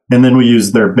 and then we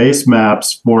use their base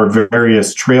maps for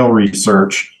various trail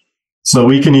research. So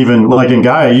we can even, like in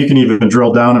Gaia, you can even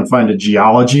drill down and find a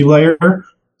geology layer.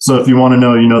 So if you want to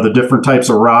know, the different types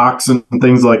of rocks and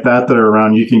things like that are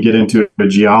around, you can get into a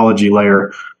geology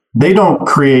layer. They don't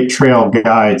create trail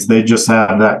guides. They just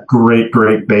have that great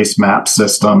base map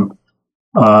system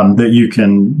that you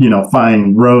can,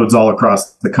 find roads all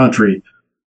across the country.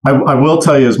 I will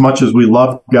tell you, as much as we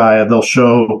love Gaia,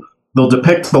 they'll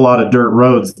depict a lot of dirt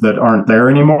roads that aren't there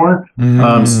anymore.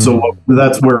 So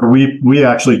that's where we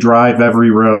actually drive every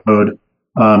road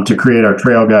to create our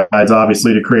trail guides,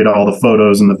 obviously to create all the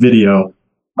photos and the video.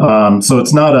 So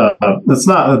it's not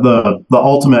the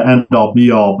ultimate end all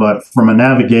be all, but from a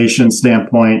navigation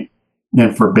standpoint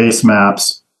and for base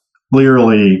maps,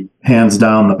 clearly hands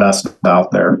down the best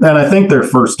out there. And I think they're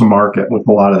first to market with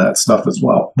a lot of that stuff as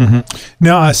well.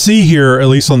 Now I see here, at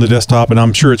least on the desktop, and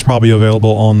I'm sure it's probably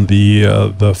available on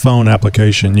the phone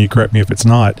application. You correct me if it's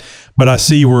not, but I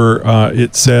see where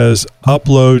it says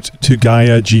upload to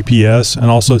Gaia GPS, and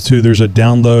also too there's a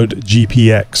download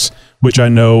GPX, which I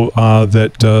know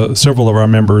that several of our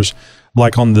members,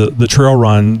 like on the trail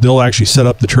run, they'll actually set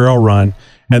up the trail run,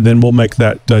 and then we'll make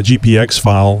that GPX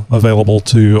file available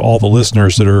to all the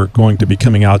listeners that are going to be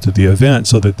coming out to the event,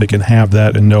 so that they can have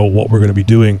that and know what we're going to be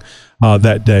doing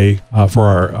that day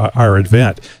for our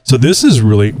event. So this is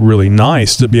really, really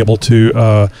nice to be able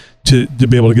to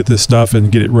be able to get this stuff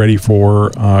and get it ready for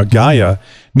Gaia.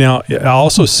 Now, I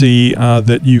also see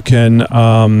that you can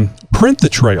print the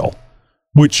trail,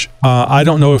 which I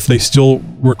don't know if they still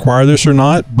require this or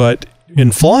not, but in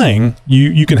flying,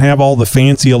 you can have all the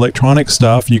fancy electronic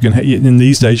stuff. You can in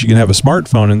these days you can have a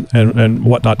smartphone and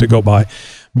whatnot to go by,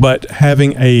 but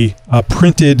having a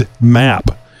printed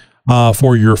map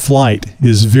for your flight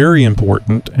is very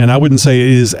important. And I wouldn't say it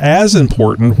is as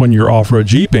important when you're off-road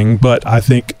jeeping, but I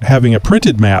think having a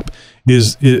printed map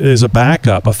is a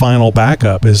backup, a final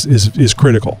backup is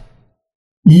critical.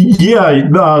 Yeah,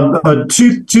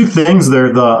 two things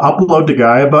there. The upload to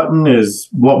Gaia button is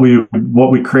what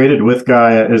we created with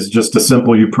Gaia is just a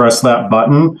simple, you press that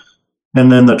button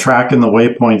and then the track and the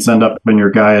waypoints end up in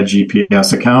your Gaia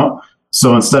GPS account.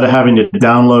 So instead of having to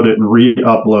download it and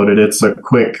re-upload it, it's a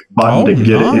quick button to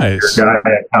get it in your Gaia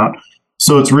account.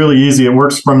 So it's really easy. It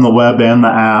works from the web and the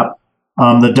app.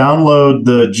 The download,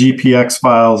 the GPX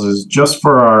files is just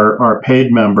for our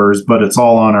paid members, but it's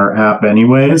all on our app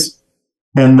anyways.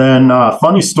 And then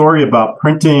funny story about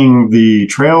printing the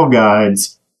trail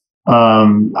guides.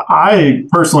 I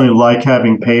personally like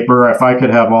having paper. If I could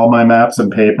have all my maps in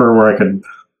paper where I could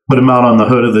put them out on the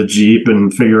hood of the Jeep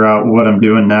and figure out what I'm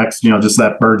doing next, just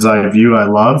that bird's eye view I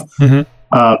love.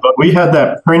 But we had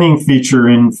that printing feature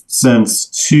in since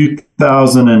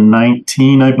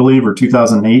 2019, I believe, or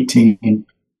 2018.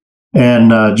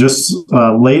 And just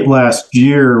late last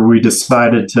year, we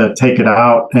decided to take it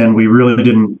out, and we really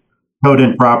didn't code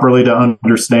in properly to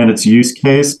understand its use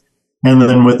case. And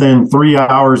then within 3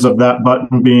 hours of that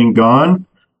button being gone,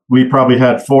 we probably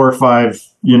had 4 or 5,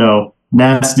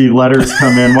 nasty letters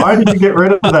come in. Why did you get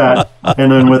rid of that?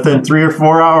 And then within 3 or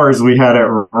 4 hours, we had it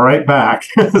right back.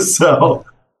 So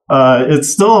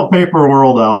it's still a paper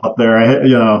world out there.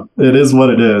 It is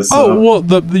what it is. So. Oh, well,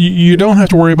 you don't have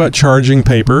to worry about charging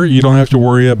paper. You don't have to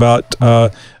worry about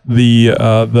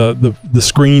the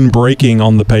screen breaking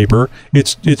on the paper.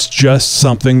 It's just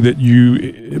something that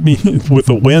with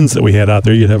the winds that we had out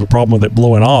there, you'd have a problem with it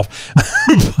blowing off.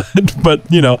 but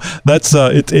that's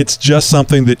it's just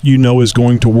something that is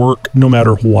going to work no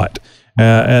matter what.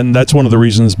 And that's one of the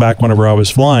reasons back whenever I was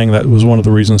flying, that was one of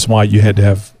the reasons why you had to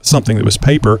have something that was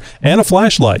paper and a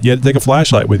flashlight. You had to take a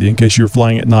flashlight with you in case you were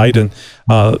flying at night and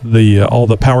all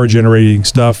the power generating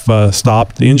stuff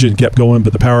stopped. The engine kept going,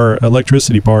 but the power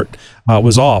electricity part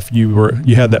was off.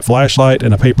 You had that flashlight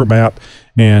and a paper map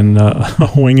and a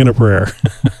wing and a prayer.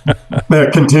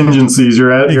 Contingencies,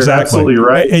 you're absolutely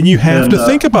right. And you have to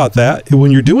think about that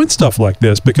when you're doing stuff like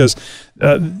this, because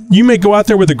you may go out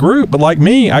there with a group, but like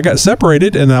me, I got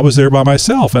separated and I was there by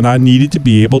myself, and I needed to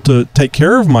be able to take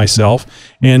care of myself,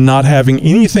 and not having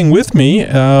anything with me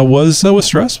was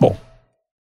stressful.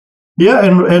 Yeah,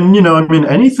 and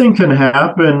anything can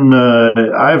happen.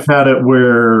 I've had it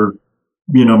where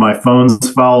my phone's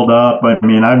fouled up.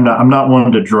 I'm not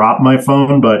one to drop my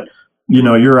phone, but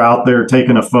you're out there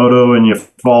taking a photo and you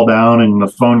fall down and the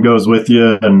phone goes with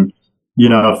you, and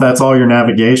if that's all your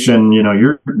navigation,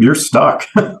 you're stuck.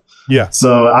 Yeah.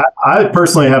 So I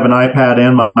personally have an iPad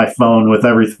and my phone with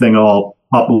everything all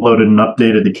uploaded and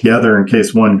updated together in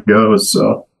case one goes.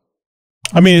 So.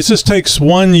 It just takes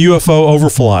one UFO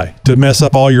overfly to mess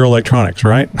up all your electronics,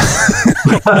 right?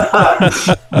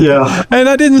 Yeah. And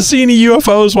I didn't see any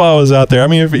UFOs while I was out there.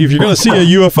 If you're going to see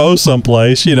a UFO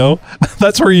someplace,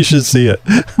 that's where you should see it.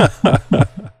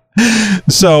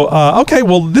 So, okay,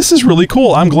 well, this is really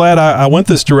cool. I'm glad I went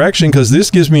this direction, because this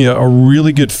gives me a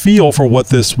really good feel for what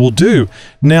this will do.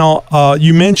 Now,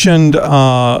 you mentioned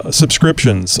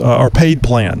subscriptions or paid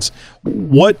plans.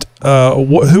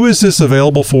 Who is this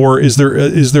available for? Is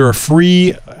there a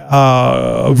free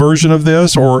version of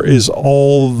this, or is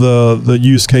all the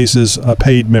use cases a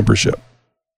paid membership?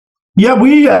 Yeah,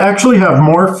 we actually have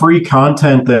more free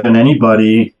content than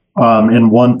anybody in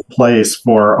one place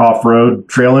for off-road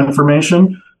trail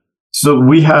information. So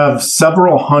we have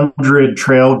several hundred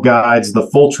trail guides. The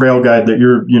full trail guide that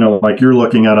like you're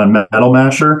looking at on Metal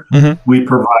Masher, we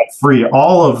provide free.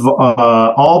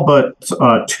 All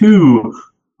but 2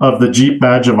 of the Jeep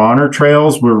Badge of Honor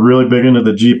trails. We're really big into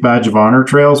the Jeep Badge of Honor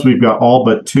trails. We've got all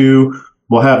but 2.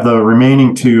 We'll have the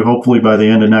remaining 2 hopefully by the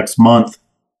end of next month.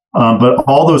 But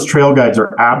all those trail guides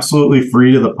are absolutely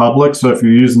free to the public. So if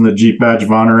you're using the Jeep Badge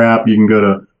of Honor app, you can go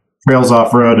to Trails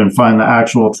Offroad and find the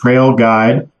actual trail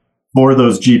guide for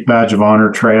those Jeep Badge of Honor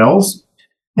trails.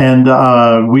 And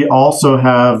we also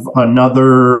have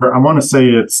another, I want to say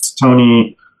it's,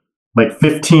 Tony, like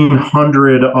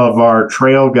 1,500 of our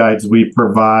trail guides we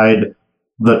provide.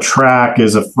 The track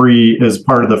is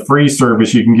part of the free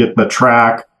service. You can get the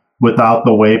track without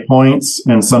the waypoints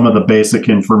and some of the basic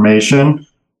information.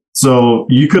 So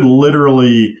you could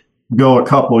literally go a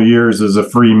couple years as a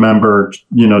free member,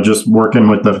 just working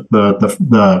with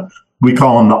the we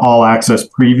call them the all access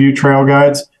preview trail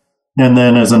guides. And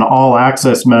then as an all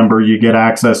access member, you get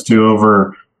access to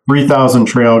over 3,000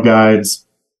 trail guides,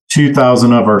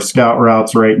 2,000 of our scout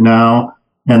routes right now.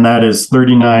 And that is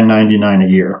 $39.99 a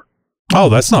year. Oh,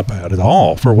 that's not bad at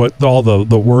all for what all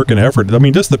the work and effort. I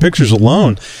mean, just the pictures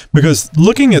alone, because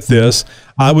looking at this,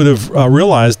 I would have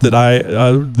realized that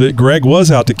that Greg was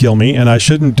out to kill me and I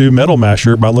shouldn't do Metal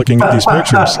Masher by looking at these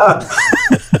pictures.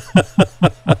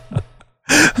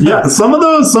 Yeah, some of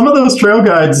those trail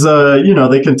guides,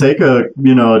 they can take a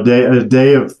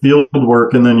day of field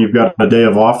work, and then you've got a day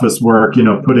of office work,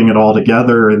 putting it all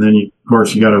together, and then of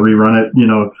course you got to rerun it,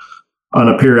 on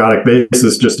a periodic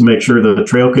basis just to make sure that the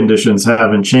trail conditions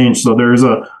haven't changed. So there's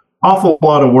a awful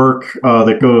lot of work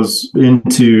that goes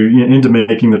into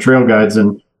making the trail guides,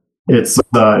 and it's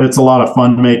a lot of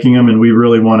fun making them, and we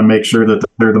really want to make sure that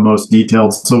they're the most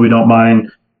detailed. So we don't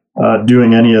mind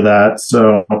doing any of that.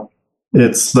 So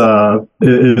it's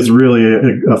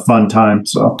really a fun time.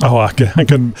 So I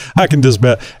can just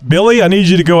bet. Billy, I need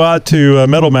you to go out to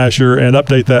Metal Masher and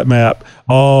update that map.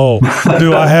 Oh,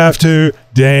 do I have to?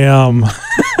 Damn.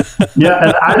 Yeah,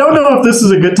 and I don't know if this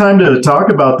is a good time to talk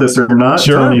about this or not,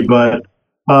 sure, Tony, but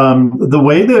the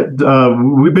way that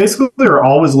we basically are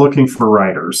always looking for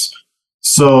riders.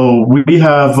 So we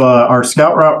have our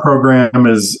Scout Route program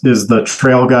is the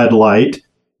Trail Guide Lite.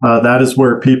 That is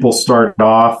where people start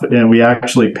off, and we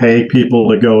actually pay people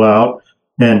to go out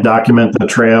and document the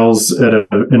trails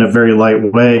in a very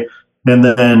light way. And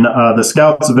then the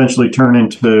scouts eventually turn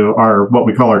into what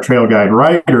we call our trail guide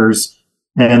riders.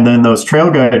 And then those trail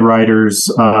guide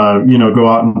riders, go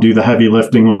out and do the heavy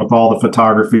lifting with all the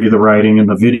photography, the writing, and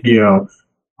the video.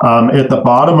 At the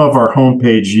bottom of our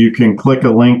homepage, you can click a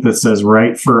link that says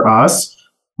 "Write for Us."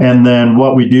 And then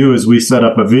what we do is we set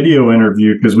up a video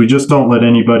interview, because we just don't let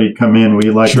anybody come in. We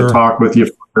like to talk with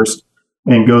you first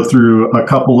and go through a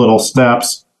couple little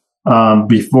steps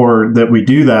before that we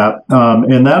do that.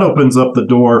 And that opens up the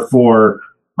door for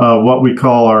what we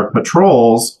call our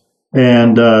patrols.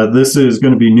 And this is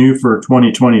going to be new for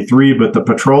 2023, but the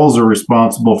patrols are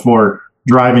responsible for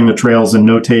driving the trails and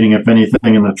notating if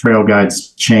anything in the trail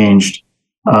guides changed.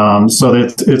 So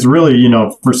it's really,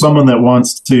 for someone that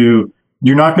wants to,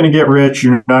 you're not going to get rich,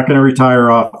 you're not going to retire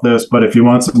off this, but if you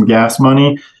want some gas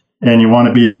money and you want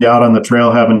to be out on the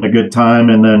trail having a good time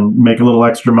and then make a little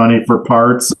extra money for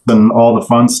parts and all the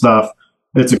fun stuff,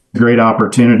 it's a great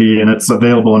opportunity, and it's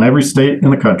available in every state in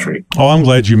the country. Oh, I'm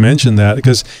glad you mentioned that,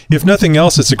 because if nothing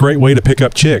else, it's a great way to pick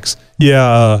up chicks.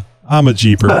 Yeah, I'm a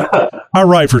Jeeper. I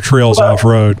ride for Trails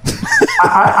Offroad.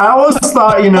 I always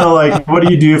thought, like, what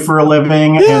do you do for a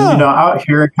living? Yeah. And, out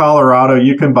here in Colorado,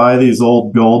 you can buy these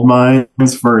old gold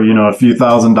mines for, a few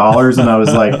 $1,000s. And I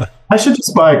was like, I should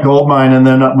just buy a gold mine. And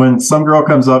then when some girl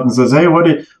comes up and says, hey, what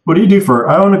do you do for,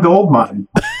 I own a gold mine.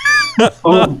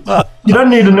 Well, you don't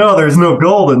need to know there's no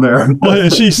gold in there. Well,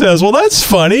 she says, well, that's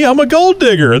funny. I'm a gold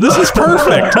digger. This is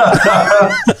perfect.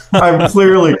 I'm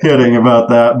clearly kidding about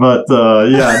that. But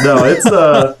it's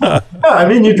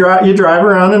you drive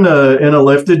around in a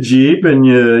lifted Jeep, and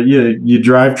you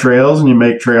drive trails and you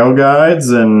make trail guides.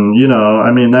 And,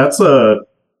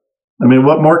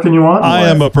 what more can you want? I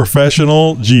am a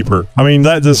professional Jeeper.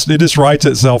 It just writes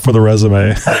itself for the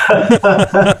resume.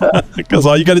 Because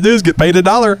all you got to do is get paid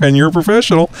 $1 and you're a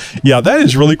professional. Yeah, that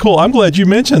is really cool. I'm glad you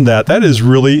mentioned that. That is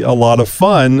really a lot of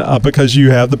fun because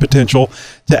you have the potential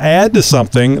to add to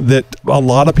something that a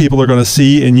lot of people are going to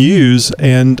see and use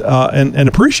and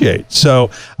appreciate. So,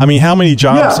 how many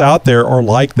jobs out there are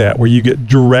like that, where you get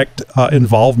direct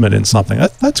involvement in something?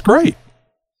 That's great.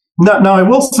 Now, I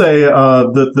will say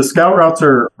the scout routes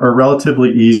are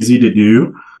relatively easy to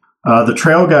do. The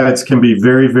trail guides can be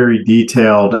very, very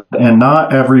detailed, and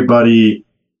not everybody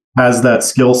has that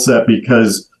skill set,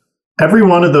 because every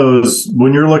one of those,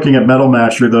 when you're looking at Metal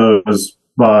Masher, those,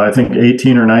 I think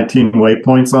 18 or 19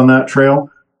 waypoints on that trail,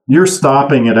 you're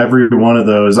stopping at every one of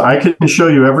those. I can show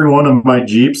you every one of my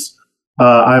Jeeps.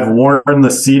 I've worn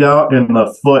the seat out in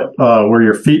the foot where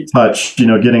your feet touch,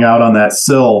 getting out on that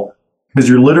sill, because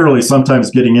you're literally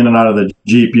sometimes getting in and out of the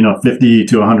Jeep, 50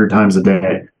 to 100 times a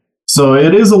day. So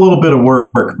it is a little bit of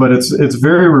work, but it's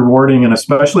very rewarding. And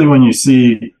especially when you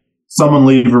see someone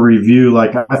leave a review,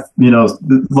 like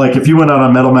if you went out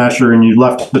on Metal Masher and you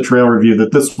left the trail review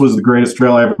that this was the greatest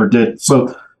trail I ever did.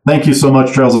 So thank you so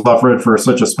much, Trails Offroad, for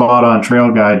such a spot-on trail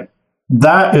guide.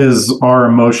 That is our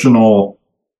emotional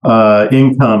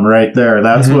income right there.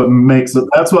 That's what makes it.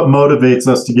 That's what motivates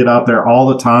us to get out there all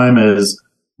the time. Is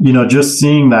just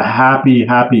seeing the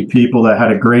happy people that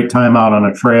had a great time out on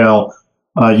a trail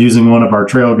using one of our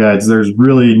trail guides. There's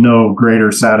really no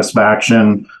greater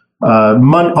satisfaction.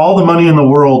 All the money in the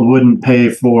world wouldn't pay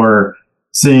for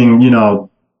seeing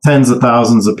tens of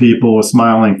thousands of people with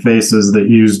smiling faces that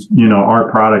used our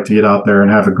product to get out there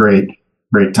and have a great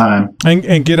time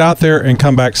and get out there and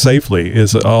come back safely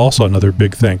is also another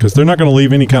big thing, because they're not going to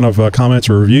leave any kind of comments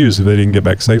or reviews if they didn't get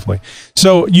back safely.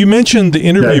 So you mentioned the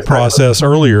interview process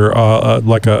earlier,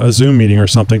 like a Zoom meeting or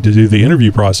something to do the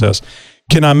interview process.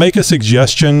 Can I make a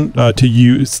suggestion to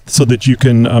you so that you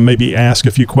can maybe ask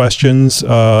a few questions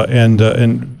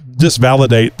and just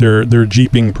validate their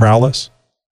Jeeping prowess?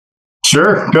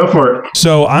 Sure, go for it.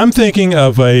 So I'm thinking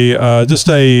of a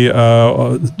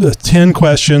 10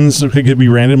 questions that could be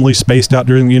randomly spaced out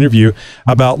during the interview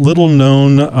about little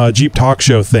known Jeep talk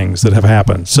show things that have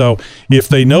happened. So if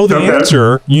they know the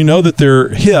answer, that they're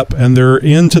hip and they're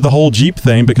into the whole Jeep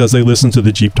thing because they listen to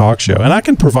the Jeep talk show. And I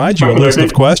can provide you a list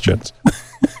of questions.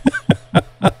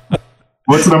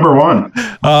 What's number one?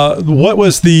 What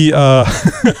was the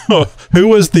who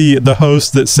was the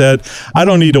host that said, "I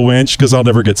don't need a winch because I'll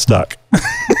never get stuck"? Was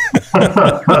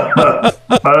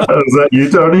that you,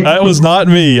 Tony? That was not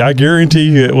me. I guarantee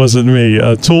you, it wasn't me.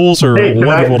 Tools are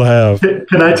wonderful to have.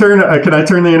 Can I turn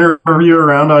the interview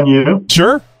around on you?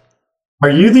 Sure. Are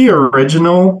you the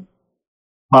original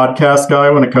podcast guy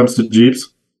when it comes to Jeeps?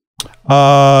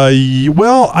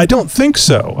 Well, I don't think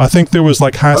so. I think there was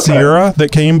like High Sierra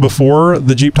that came before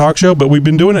the Jeep Talk Show, but we've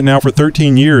been doing it now for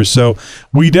 13 years. So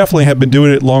we definitely have been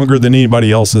doing it longer than anybody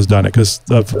else has done it because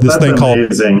of this thing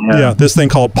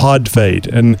called pod fade.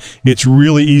 And it's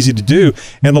really easy to do.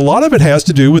 And a lot of it has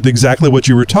to do with exactly what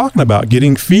you were talking about,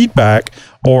 getting feedback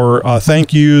or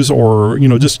thank yous or,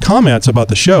 just comments about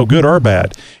the show, good or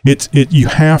bad. You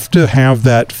have to have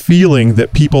that feeling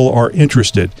that people are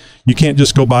interested. You can't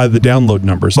just go by the download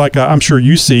numbers. Like I'm sure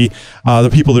you see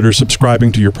the people that are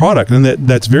subscribing to your product, and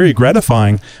that's very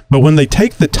gratifying. But when they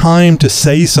take the time to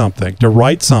say something, to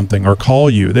write something or call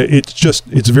you,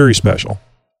 it's very special.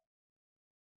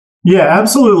 Yeah,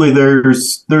 absolutely.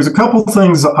 There's a couple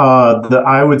things that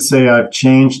I would say I've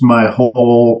changed my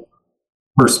whole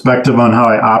perspective on how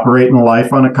I operate in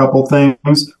life on a couple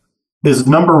things. Is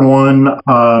number one,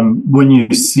 when you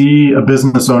see a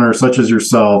business owner such as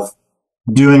yourself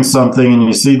doing something and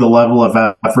you see the level of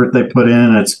effort they put in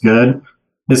and it's good,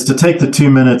 is to take the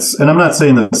 2 minutes, and I'm not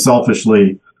saying this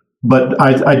selfishly, but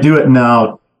I do it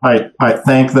now. I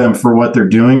thank them for what they're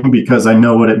doing because I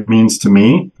know what it means to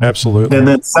me. Absolutely. And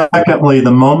then secondly,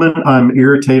 the moment I'm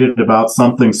irritated about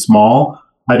something small,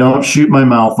 I don't shoot my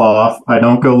mouth off. I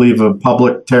don't go leave a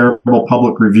terrible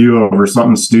public review over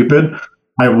something stupid.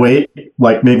 I wait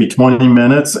like maybe 20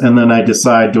 minutes and then I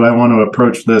decide, do I want to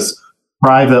approach this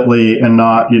privately and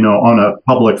not, on a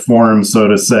public forum, so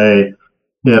to say,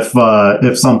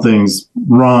 if something's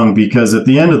wrong, because at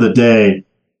the end of the day,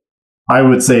 I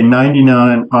would say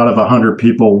 99 out of 100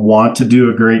 people want to do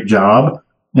a great job.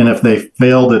 And if they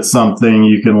failed at something,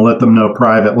 you can let them know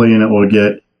privately and it will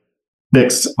get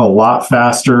fixed a lot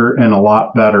faster and a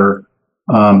lot better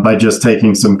by just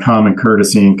taking some common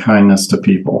courtesy and kindness to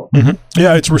people. Mm-hmm.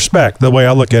 Yeah, it's respect. The way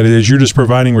I look at it is you're just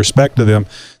providing respect to them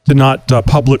to not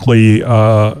publicly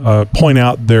point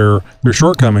out their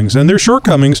shortcomings. And their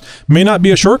shortcomings may not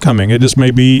be a shortcoming. It just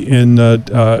may be in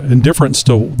indifference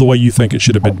to the way you think it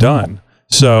should have been done.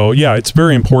 So, yeah, it's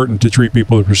very important to treat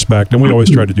people with respect. And we always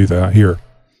try to do that here.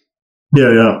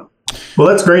 Yeah. Well,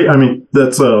 that's great. I mean,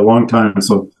 that's a long time.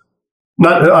 So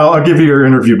I'll give you your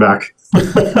interview back.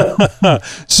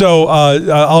 So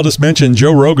I'll just mention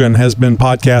Joe Rogan has been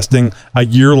podcasting a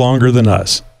year longer than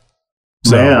us.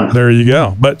 So there you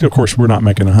go. But of course, we're not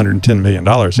making $110 million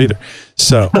either.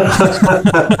 So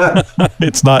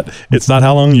it's not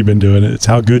how long you've been doing it. It's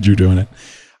how good you're doing it.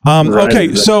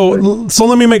 Okay, so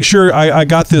let me make sure I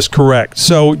got this correct.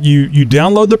 So you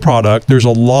download the product. There's a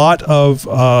lot of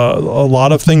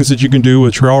things that you can do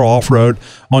with Trail Offroad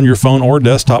on your phone or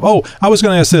desktop. Oh, I was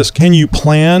going to ask this: can you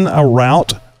plan a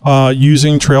route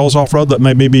using Trails Offroad that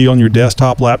may be on your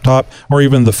desktop, laptop, or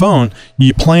even the phone?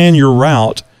 You plan your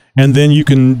route, and then you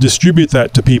can distribute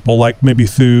that to people, like maybe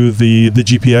through the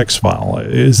GPX file.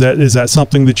 Is that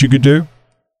something that you could do?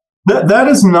 That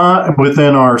is not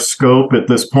within our scope at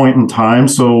this point in time.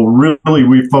 So really,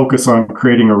 we focus on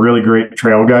creating a really great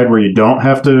trail guide where you don't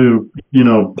have to,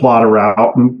 plot a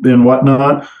route and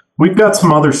whatnot. We've got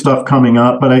some other stuff coming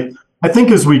up, but I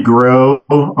think as we grow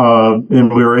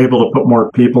and we're able to put more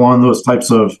people on those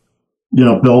types of,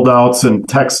 build outs and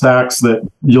tech stacks, that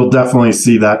you'll definitely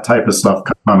see that type of stuff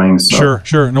coming. So.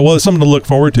 Sure. No, well, it's something to look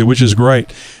forward to, which is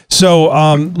great. So,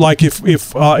 like if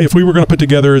we were going to put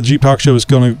together a Jeep Talk Show is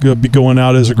going to be going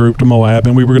out as a group to Moab,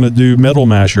 and we were going to do Metal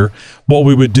Masher, what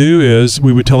we would do is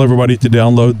we would tell everybody to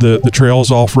download the Trails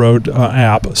Offroad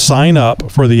app, sign up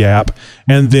for the app,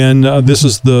 and then this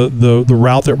is the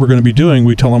route that we're going to be doing.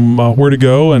 We tell them where to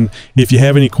go, and if you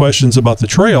have any questions about the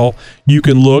trail, you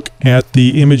can look at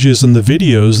the images and the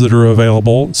videos that are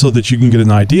available so that you can get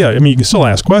an idea. I mean, you can still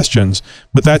ask questions,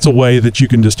 but that's a way that you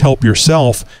can just help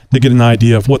yourself to get an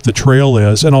idea of what the trail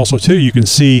is. And also, too, you can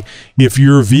see if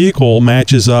your vehicle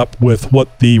matches up with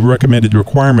what the recommended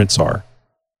requirements are.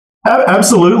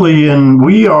 Absolutely. And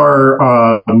we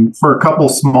are, for a couple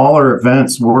smaller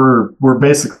events, we're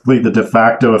basically the de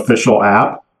facto official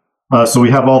app. So we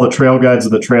have all the trail guides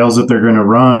of the trails that they're going to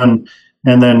run.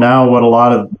 And then now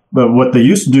what they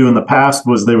used to do in the past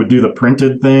was they would do the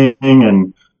printed thing,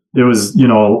 and it was, a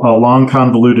long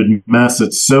convoluted mess.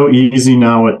 It's so easy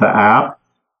now with the app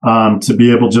to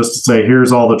be able just to say,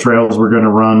 here's all the trails we're going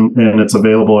to run, and it's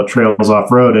available at Trails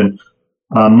Offroad. And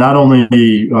not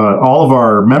only all of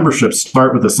our memberships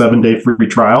start with a 7-day free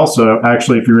trial. So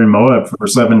actually, if you're in Moab for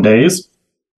 7 days,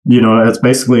 it's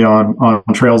basically on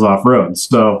Trails Offroad.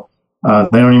 So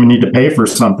they don't even need to pay for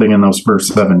something in those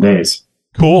first 7 days.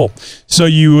 Cool. So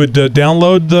you would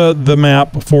download the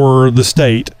map for the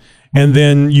state, and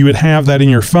then you would have that in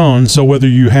your phone. So whether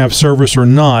you have service or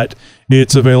not,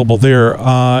 it's available there.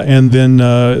 And then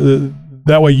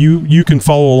that way you can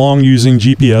follow along using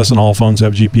GPS, and all phones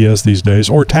have GPS these days,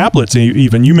 or tablets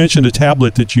even. You mentioned a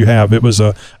tablet that you have. It was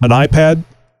an iPad?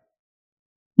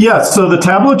 Yeah, so the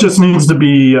tablet just needs to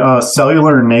be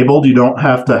cellular enabled. You don't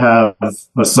have to have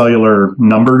a cellular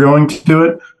number going to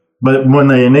it. But when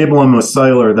they enable them with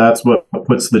cellular, that's what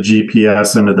puts the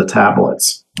GPS into the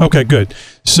tablets. Okay, good.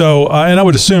 So, and I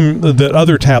would assume that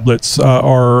other tablets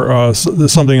are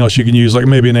something else you can use, like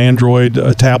maybe an Android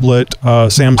tablet,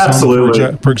 Samsung,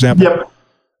 Absolutely. For example. Yep.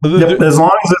 As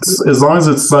long as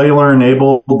it's cellular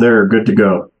enabled, they're good to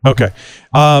go. Okay.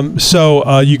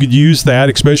 So you could use that,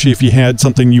 especially if you had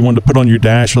something you wanted to put on your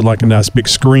dash with like a nice big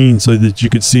screen so that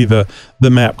you could see the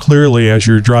map clearly as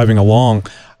you're driving along.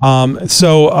 There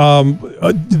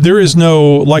is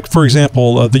no, like, for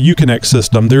example, the Uconnect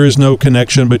system, there is no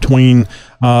connection between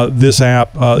this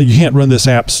app. You can't run this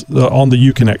app on the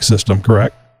Uconnect system,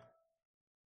 correct?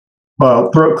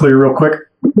 Throat clear real quick.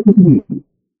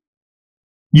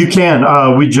 You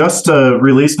can. We just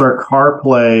released our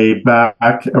CarPlay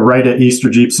back right at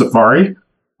Easter Jeep Safari.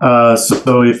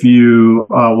 So if you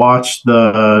watch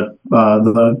the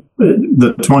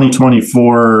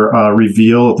 2024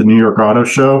 reveal at the New York Auto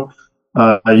Show,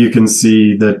 you can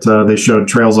see that they showed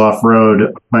Trails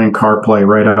Offroad and CarPlay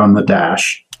right on the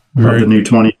dash of the new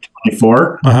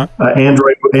 2024. Uh-huh.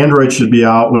 Android should be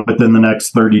out within the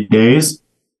next 30 days.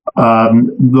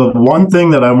 The one thing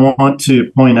that I want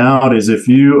to point out is if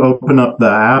you open up the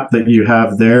app that you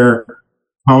have there,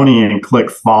 Tony, and click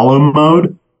follow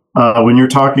mode, when you're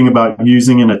talking about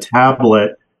using in a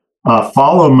tablet,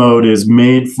 follow mode is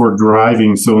made for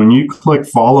driving. So when you click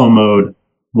follow mode,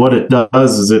 what it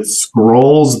does is it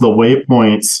scrolls the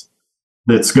waypoints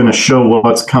that's going to show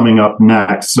what's coming up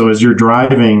next. So as you're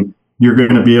driving, you're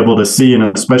going to be able to see, and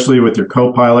especially with your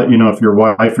co-pilot, if your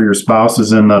wife or your spouse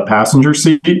is in the passenger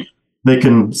seat, they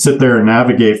can sit there and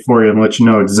navigate for you and let you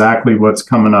know exactly what's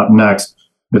coming up next.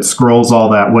 It scrolls all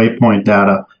that waypoint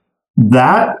data.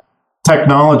 That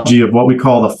technology of what we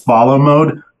call the follow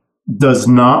mode does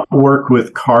not work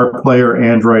with CarPlay or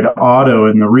Android Auto.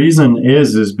 And the reason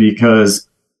is because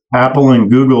Apple and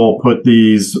Google put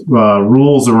these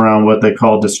rules around what they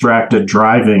call distracted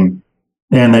driving.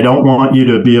 And they don't want you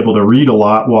to be able to read a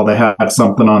lot while they have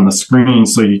something on the screen.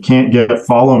 So you can't get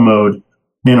follow mode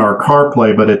in our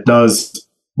CarPlay, but it does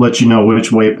let you know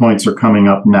which waypoints are coming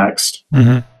up next.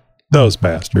 Mm-hmm. Those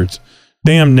bastards.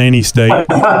 Damn nanny state.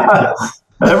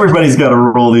 Everybody's got a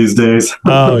rule these days.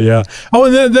 Oh, yeah. Oh,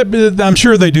 and I'm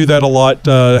sure they do that a lot,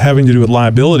 having to do with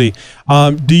liability.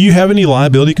 Do you have any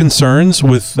liability concerns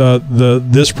with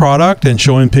this product and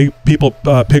showing people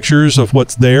pictures of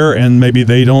what's there, and maybe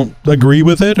they don't agree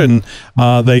with it and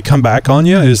they come back on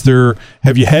you?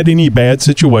 Have you had any bad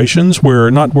situations where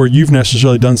you've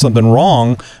necessarily done something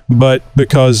wrong, but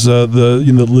because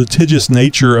the litigious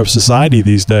nature of society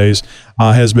these days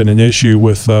has been an issue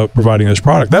with providing this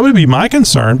product? That would be my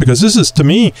concern, because this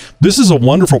is a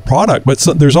wonderful product, but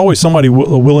there's always somebody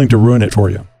willing to ruin it for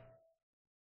you.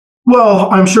 Well,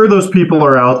 I'm sure those people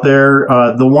are out there.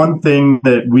 The one thing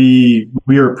that we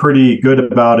are pretty good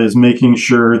about is making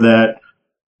sure that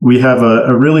we have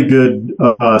a really good,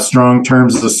 strong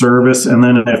terms of service. And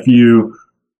then if you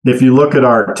look at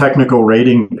our technical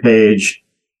rating page,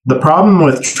 the problem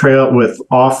with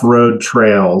off-road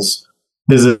trails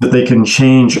is that they can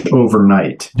change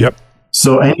overnight. Yep.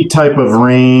 So any type of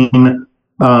rain,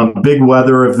 big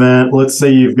weather event, let's say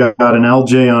you've got an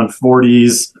LJ on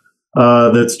 40s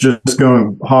that's just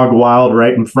going hog wild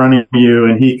right in front of you,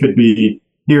 and he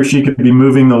or she could be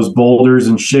moving those boulders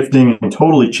and shifting and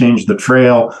totally change the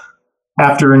trail.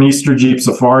 After an Easter Jeep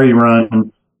Safari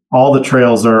run, all the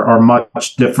trails are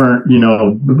much different,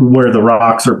 where the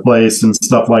rocks are placed and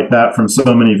stuff like that from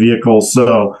so many vehicles.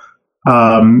 So,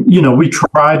 we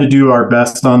try to do our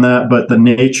best on that, but the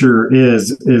nature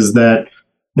is that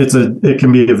it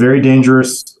can be a very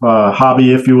dangerous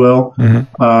hobby, if you will.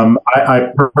 Mm-hmm.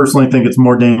 I personally think it's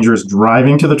more dangerous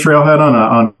driving to the trailhead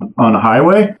on a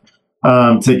highway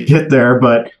to get there.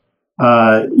 But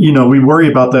we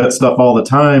worry about that stuff all the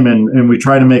time, and we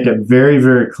try to make it very,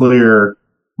 very clear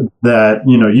that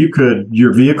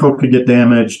your vehicle could get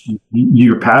damaged,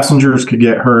 your passengers could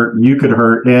get hurt, you could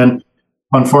hurt, and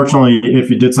unfortunately, if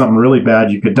you did something really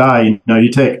bad, you could die. You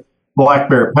take Black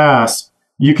Bear Pass,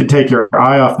 you could take your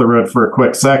eye off the road for a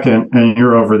quick second and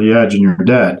you're over the edge and you're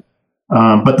dead.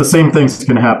 But the same things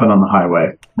can happen on the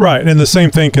highway. Right. And the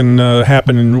same thing can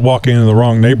happen in walking into the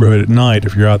wrong neighborhood at night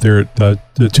if you're out there at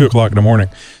 2 o'clock in the morning.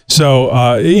 So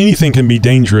anything can be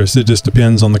dangerous. It just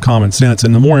depends on the common sense.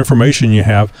 And the more information you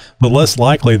have, the less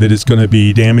likely that it's going to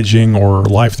be damaging or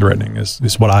life-threatening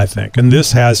is what I think. And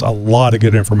this has a lot of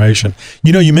good information.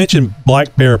 You mentioned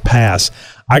Black Bear Pass.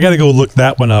 I got to go look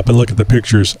that one up and look at the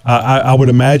pictures. I would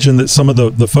imagine that some of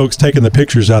the folks taking the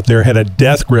pictures out there had a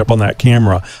death grip on that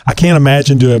camera. I can't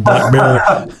imagine doing Black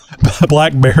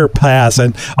Bear Pass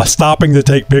and stopping to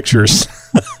take pictures.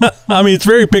 I mean, it's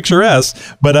very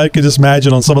picturesque, but I could just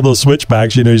imagine on some of those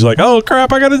switchbacks, he's like, "Oh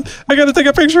crap, I gotta take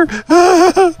a picture."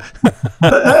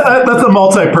 That's a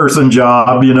multi-person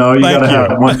job, You gotta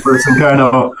have one person kind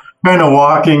of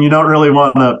walking. You don't really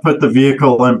want to put the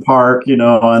vehicle in park,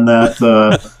 on that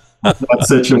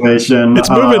situation. It's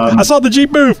moving. I saw the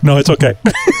Jeep move. No, it's okay.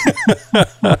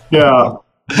 Yeah,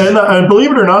 and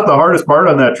believe it or not, the hardest part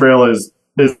on that trail is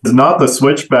not the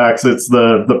switchbacks. It's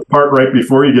the part right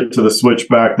before you get to the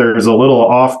switchback. There's a little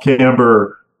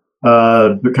off-camber,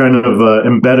 kind of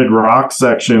embedded rock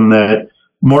section that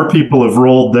more people have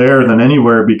rolled there than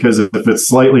anywhere, because if it's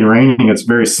slightly raining, it's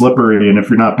very slippery, and if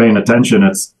you're not paying attention,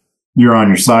 you're on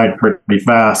your side pretty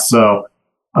fast. So,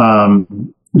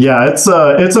 it's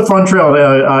a fun trail.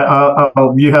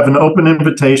 You have an open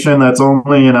invitation that's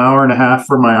only an hour and a half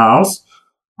from my house.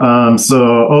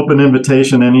 So open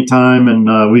invitation anytime,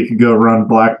 and we could go run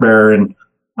Black Bear. And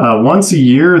once a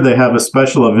year, they have a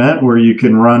special event where you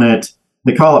can run it.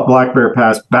 They call it Black Bear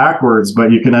Pass backwards,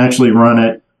 but you can actually run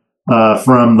it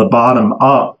from the bottom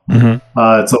up. Mm-hmm.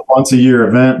 It's a once a year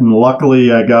event, and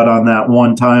luckily I got on that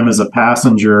one time as a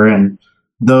passenger. And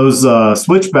those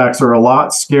switchbacks are a lot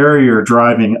scarier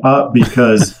driving up,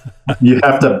 because you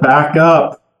have to back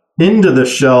up into the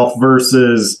shelf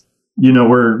versus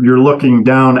where you're looking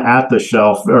down at the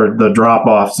shelf or the drop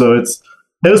off. So it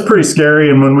was pretty scary.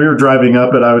 And when we were driving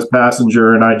up it, I was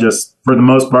passenger, and I just, for the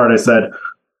most part, I said,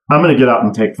 I'm going to get out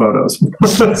and take photos.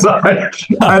 So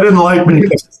I didn't like being a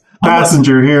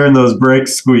passenger hearing those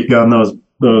brakes squeak on those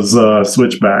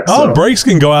switchbacks. Oh, brakes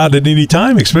can go out at any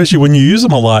time, especially when you use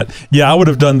them a lot. Yeah, I would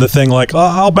have done the thing like,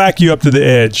 I'll back you up to the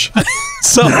edge.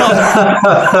 So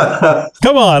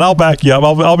come on, I'll back you up.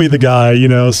 I'll be the guy,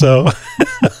 So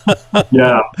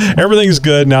yeah, everything's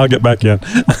good. Now I'll get back in.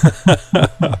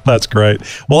 That's great.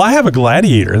 Well, I have a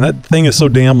Gladiator, and that thing is so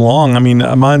damn long. I mean,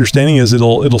 my understanding is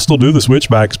it'll still do the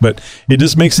switchbacks, but it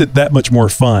just makes it that much more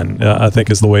fun. I think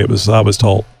is the way I was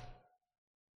told.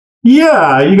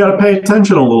 Yeah, you got to pay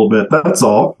attention a little bit. That's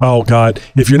all. Oh, God.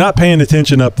 If you're not paying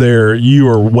attention up there, you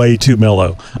are way too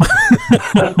mellow.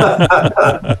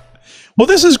 Well,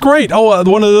 this is great. Oh,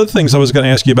 one of the other things I was going to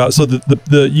ask you about. So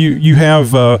you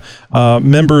have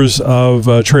members of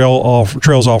Trails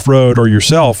Offroad or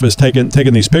yourself is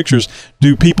taking these pictures.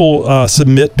 Do people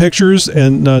submit pictures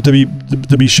and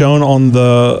to be shown on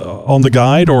the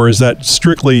guide, or is that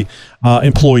strictly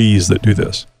employees that do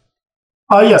this?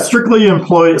 Yeah, strictly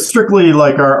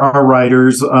like our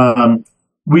writers.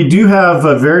 We do have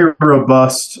a very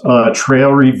robust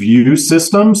trail review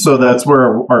system, so that's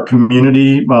where our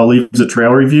community leaves a trail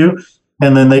review,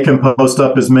 and then they can post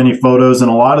up as many photos.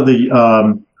 And a lot of the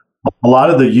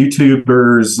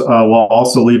YouTubers will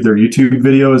also leave their YouTube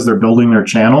video as they're building their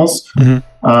channels.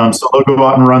 Mm-hmm. So they'll go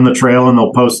out and run the trail, and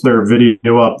they'll post their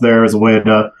video up there as a way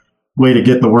to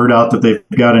get the word out that they've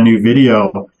got a new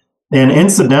video. And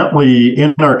incidentally,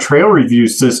 in our trail review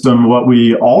system, what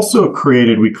we also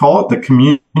created, we call it the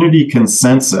community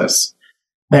consensus.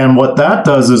 And what that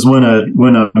does is when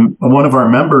one of our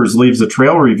members leaves a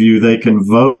trail review, they can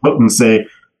vote and say,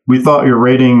 we thought your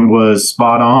rating was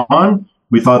spot on,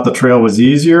 we thought the trail was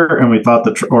easier, and we thought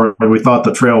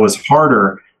the trail was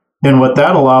harder. And what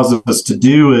that allows us to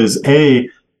do is,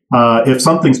 if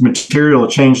something's material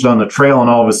changed on the trail and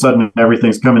all of a sudden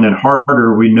everything's coming in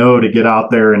harder, we know to get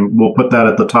out there, and we'll put that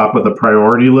at the top of the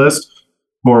priority list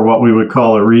for what we would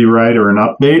call a rewrite or an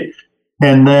update.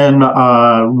 And then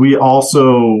we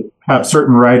also have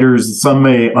certain writers, some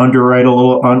may underrate a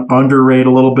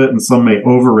little bit, and some may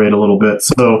overrate a little bit.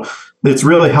 So it's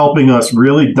really helping us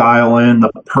really dial in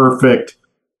the perfect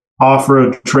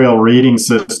off-road trail rating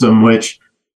system, which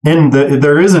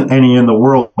there isn't any in the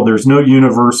world. There's no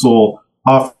universal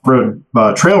off-road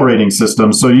trail rating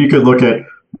system. So you could look at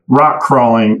rock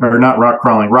climbing,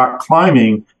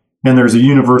 and there's a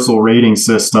universal rating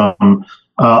system.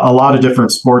 A lot of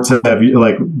different sports have,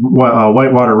 like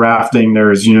whitewater rafting.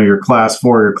 There's, your class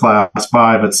 4, your class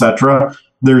 5, etc.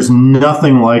 There's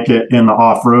nothing like it in the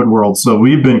off-road world. So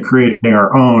we've been creating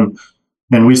our own,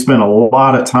 and we spend a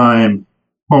lot of time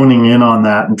honing in on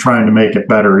that and trying to make it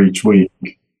better each week.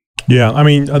 Yeah, I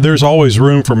mean, there's always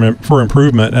room for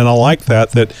improvement, and I like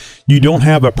that you don't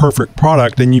have a perfect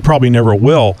product, and you probably never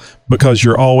will, because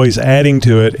you're always adding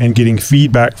to it and getting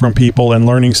feedback from people and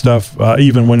learning stuff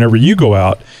even whenever you go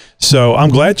out. So I'm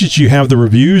glad that you have the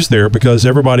reviews there, because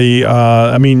everybody,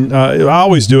 I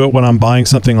always do it when I'm buying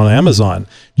something on Amazon,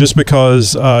 just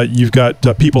because you've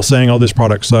got people saying, oh, this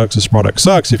product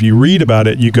sucks. If you read about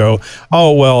it, you go,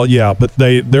 oh, well, yeah, but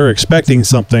they're expecting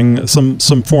some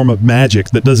form of magic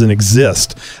that doesn't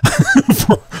exist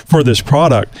for this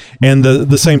product. And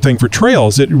the same thing for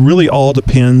trails. It really all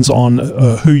depends on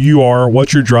who you are,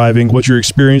 what you're driving, what your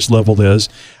experience level is.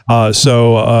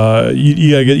 So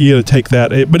you got to take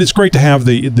that, but it's great to have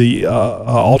the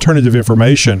alternative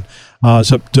information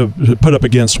to put up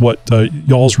against what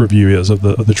y'all's review is of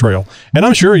the trail. And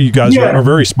I'm sure you guys are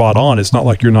very spot on. It's not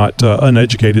like you're not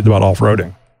uneducated about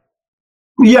off-roading.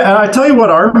 Yeah, and I tell you what,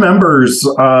 our members,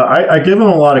 I give them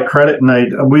a lot of credit,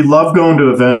 and we love going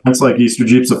to events like Easter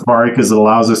Jeep Safari because it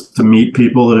allows us to meet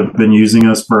people that have been using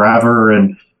us forever,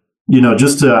 and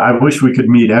I wish we could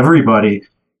meet everybody.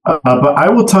 But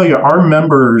I will tell you, our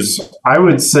members, I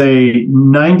would say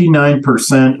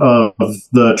 99% of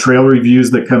the trail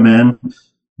reviews that come in,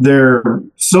 they're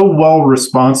so well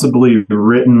responsibly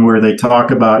written, where they talk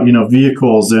about,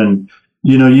 vehicles, and,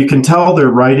 you can tell they're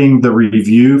writing the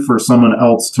review for someone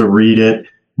else to read it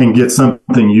and get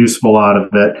something useful out of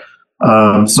it.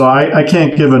 So I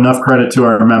can't give enough credit to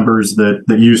our members that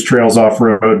use Trails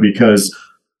Offroad, because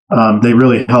they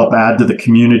really help add to the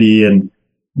community. And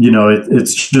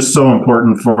it's just so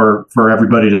important for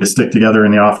everybody to stick together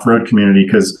in the off-road community,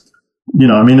 because, at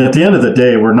the end of the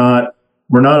day, we're not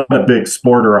a big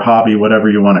sport or a hobby,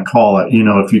 whatever you want to call it.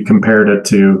 If you compared it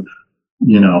to,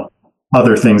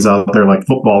 other things out there like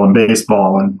football and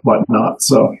baseball and whatnot.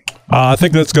 So I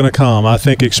think that's going to come. I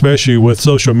think especially with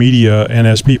social media, and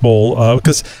as people,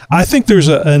 because I think there's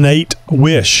an innate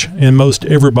wish in most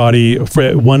everybody,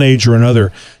 for one age or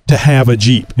another, to have a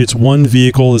Jeep. It's one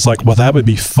vehicle. It's like, well, that would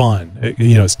be fun.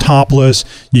 It's topless.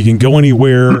 You can go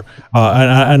anywhere.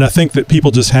 And I think that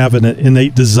people just have an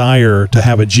innate desire to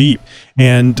have a Jeep.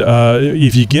 And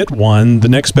if you get one, the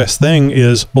next best thing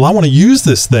is, well, I want to use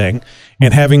this thing.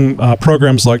 And having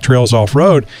programs like Trails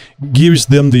Offroad gives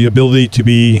them the ability to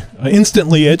be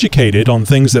instantly educated on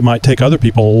things that might take other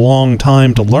people a long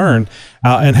time to learn.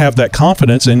 and have that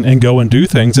confidence and go and do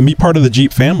things and be part of the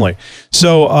Jeep family.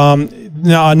 So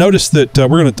now I noticed that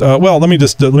we're going to, let me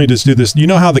just do this. You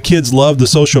know how the kids love the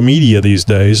social media these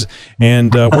days,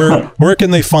 and where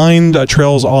can they find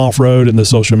Trails Offroad in the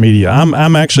social media?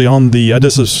 I'm actually on I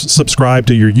just subscribed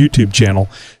to your YouTube channel.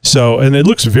 So, and it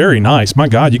looks very nice. My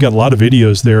God, you got a lot of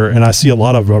videos there, and I see a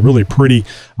lot of really pretty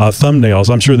thumbnails.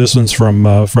 I'm sure this one's from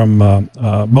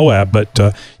Moab,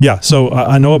 but yeah. So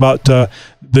I know about the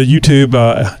YouTube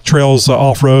Trails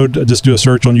Offroad. Just do a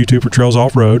search on YouTube for Trails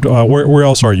Offroad. Where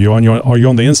else are you? Are you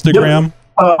on the Instagram?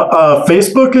 Yep.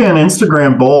 Facebook and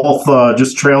Instagram both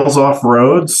just Trails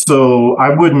Offroad. So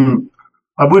I wouldn't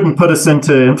put us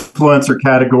into influencer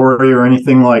category or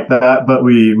anything like that, but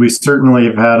we certainly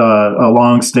have had a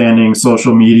long-standing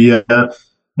social media.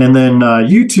 And then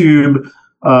YouTube,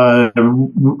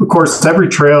 of course, every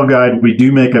trail guide, we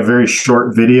do make a very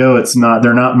short video.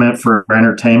 They're not meant for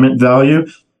entertainment value.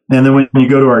 And then when you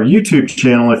go to our YouTube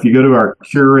channel, if you go to our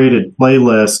curated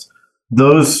playlist,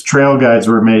 those trail guides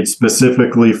were made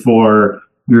specifically for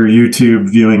your YouTube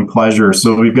viewing pleasure.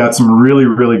 So we've got some really,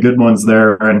 really good ones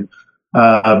there. And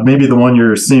maybe the one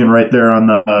you're seeing right there on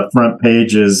the front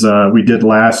page is we did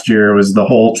last year. It was the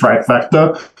whole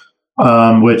trifecta,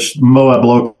 which Moab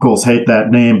locals hate that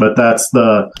name, but that's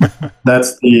the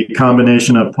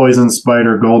combination of poison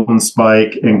spider, golden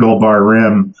spike, and gold bar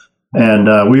rim.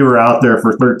 And we were out there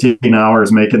for 13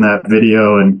 hours making that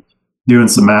video and doing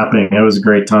some mapping. It was a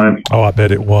great time. Oh, I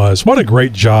bet it was. What a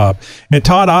great job. And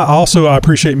Todd, I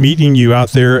appreciate meeting you out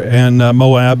there in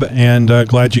Moab, and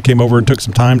glad you came over and took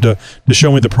some time to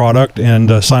show me the product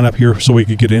and sign up here so we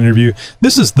could get an interview.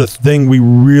 This is the thing we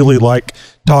really like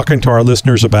talking to our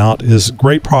listeners about, is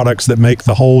great products that make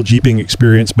the whole Jeeping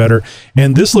experience better.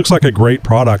 And this looks like a great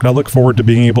product. I look forward to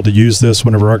being able to use this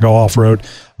whenever I go off-road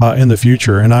in the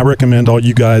future. And I recommend all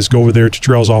you guys go over there to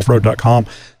trailsoffroad.com,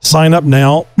 sign up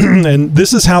now. And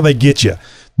this is how they get you.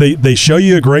 They show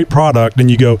you a great product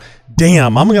and you go,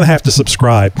 damn, I'm going to have to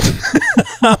subscribe.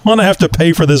 I'm going to have to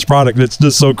pay for this product. It's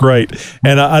just so great.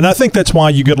 And I think that's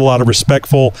why you get a lot of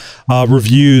respectful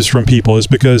reviews from people, is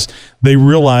because they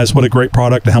realize what a great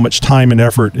product and how much time and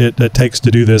effort it takes to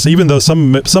do this. Even though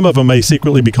some of them may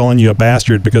secretly be calling you a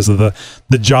bastard because of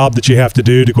the job that you have to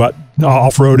do to go out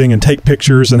off-roading and take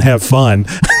pictures and have fun.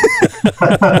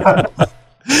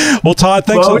 Well, Todd,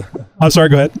 thanks. I'm sorry,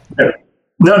 go ahead.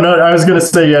 No, I was going to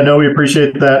say, yeah, no, we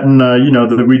appreciate that.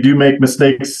 And, we do make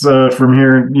mistakes from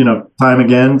here, time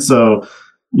again. So,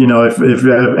 if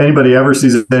anybody ever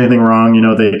sees anything wrong,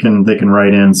 they can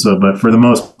write in. So, but for the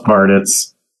most part,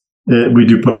 we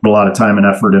do put a lot of time and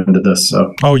effort into this.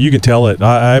 So, oh, you can tell it.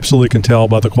 I absolutely can tell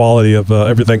by the quality of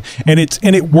everything, and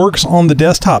it works on the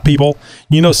desktop. People,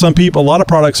 a lot of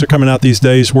products are coming out these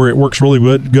days where it works really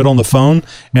good on the phone,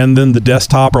 and then the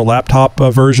desktop or laptop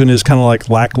version is kind of like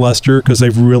lackluster because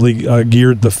they've really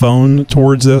geared the phone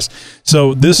towards this.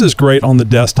 So this is great on the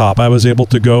desktop. I was able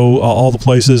to go all the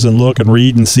places and look and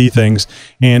read and see things.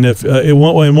 And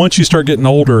and once you start getting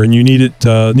older and you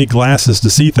need glasses to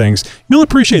see things, you'll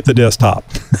appreciate the desktop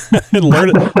and learn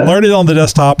it on the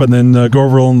desktop, and then go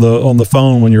over on the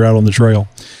phone when you're out on the trail.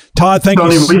 Todd, thank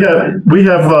Tony, you. We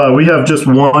have just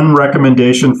one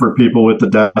recommendation for people with the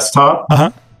desktop.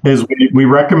 Is we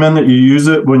recommend that you use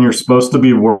it when you're supposed to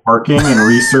be working and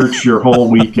research your whole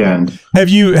weekend. Have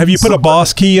you put a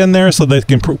boss key in there so they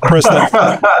can press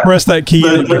that key?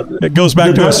 It goes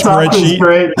back to a spreadsheet.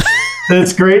 Great.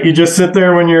 It's great. You just sit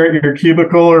there when you're at your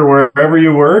cubicle or wherever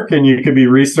you work, and you could be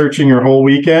researching your whole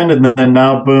weekend, and then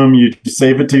now, boom, you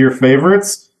save it to your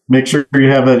favorites. Make sure you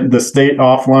have the state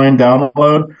offline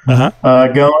download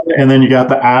going, and then you got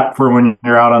the app for when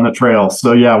you're out on the trail.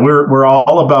 So yeah, we're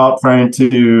all about trying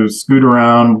to scoot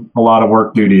around a lot of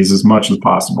work duties as much as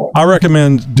possible. I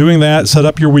recommend doing that. Set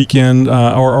up your weekend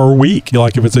or week,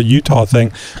 like if it's a Utah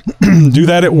thing, do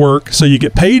that at work so you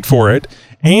get paid for it.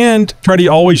 And try to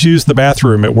always use the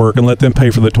bathroom at work and let them pay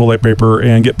for the toilet paper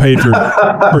and get paid for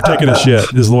taking a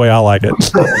shit, is the way I like it.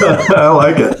 I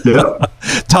like it, yeah.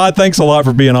 Todd, thanks a lot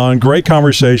for being on. Great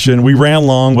conversation. We ran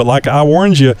long, but like I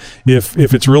warned you, if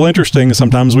it's real interesting,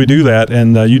 sometimes we do that.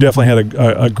 And you definitely had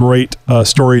a great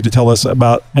story to tell us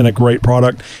about, and a great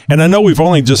product. And I know we've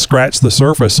only just scratched the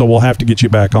surface, so we'll have to get you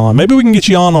back on. Maybe we can get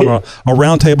you on a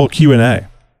roundtable Q&A.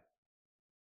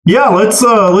 Yeah,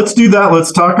 let's do that.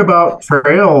 Let's talk about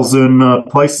trails and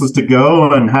places to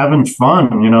go and having fun.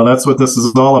 That's what this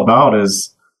is all about,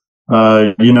 is,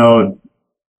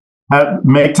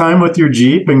 make time with your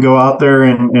Jeep and go out there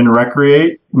and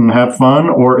recreate and have fun.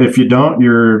 Or if you don't,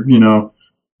 you're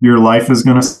your life is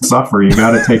going to suffer. You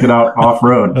got to take it out off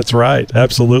road. That's right.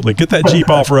 Absolutely. Get that Jeep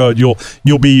off road.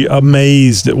 You'll be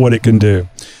amazed at what it can do.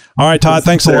 All right, Todd,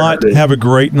 thanks a lot. Have a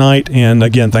great night. And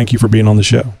again, thank you for being on the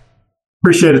show.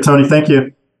 Appreciate it, Tony. Thank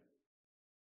you.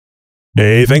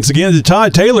 Hey, thanks again to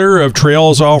Todd Taylor of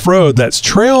Trails Offroad. That's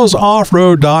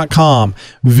trailsoffroad.com.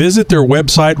 Visit their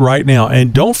website right now.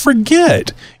 And don't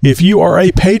forget, if you are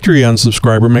a Patreon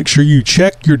subscriber, make sure you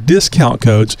check your discount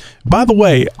codes. By the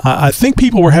way, I think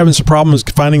people were having some problems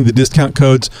finding the discount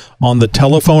codes on the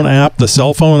telephone app, the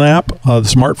cell phone app, the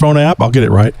smartphone app. I'll get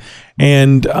it right.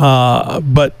 And,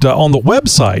 but on the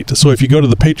website, so if you go to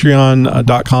the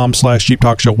patreon.com/Jeep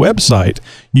Talk Show website,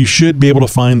 you should be able to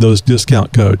find those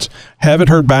discount codes. Haven't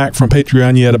heard back from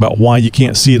Patreon yet about why you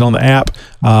can't see it on the app,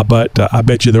 but I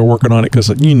bet you they're working on it because,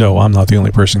 I'm not the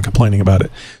only person complaining about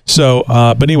it. So,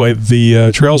 but anyway,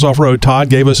 the Trails Offroad, Todd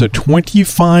gave us a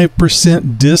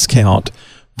 25% discount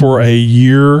for a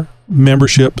year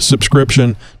membership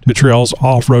subscription to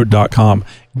trailsoffroad.com.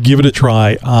 Give it a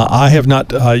try. I have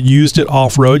not used it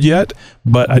off-road yet,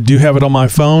 but I do have it on my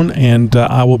phone, and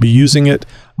I will be using it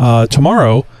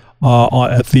tomorrow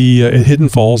at the at Hidden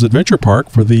Falls Adventure Park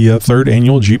for the third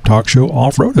annual Jeep Talk Show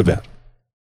off-road event.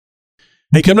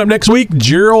 Hey, coming up next week,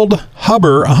 Gerald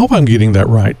Huber. I hope I'm getting that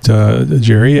right,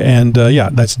 Jerry. And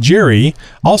that's Jerry,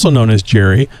 also known as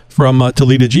Jerry, from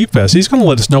Toledo Jeep Fest. He's going to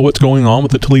let us know what's going on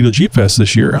with the Toledo Jeep Fest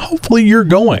this year. Hopefully you're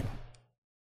going.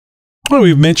 Well,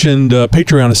 we've mentioned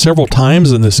Patreon several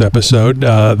times in this episode.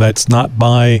 That's not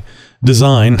by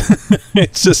design.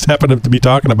 It's just happened to be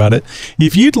talking about it.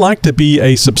 If you'd like to be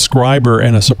a subscriber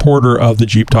and a supporter of the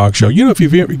Jeep Talk Show, if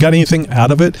you've got anything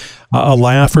out of it, a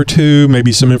laugh or two,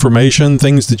 maybe some information,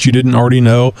 things that you didn't already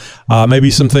know,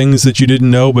 maybe some things that you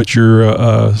didn't know but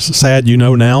you're sad you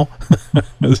know now,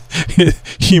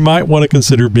 you might want to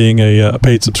consider being a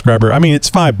paid subscriber. I mean, it's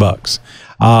 $5.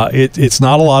 It's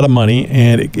not a lot of money,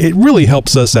 and it really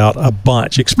helps us out a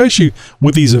bunch, especially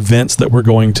with these events that we're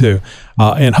going to.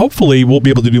 And hopefully we'll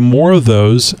be able to do more of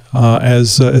those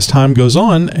as time goes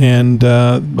on, and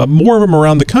more of them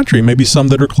around the country, maybe some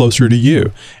that are closer to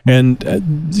you. And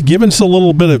giving us a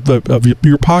little bit of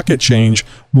your pocket change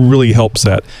really helps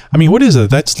that. I mean, what is it?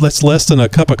 That's less than a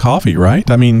cup of coffee, right?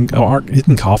 I mean,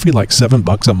 isn't coffee like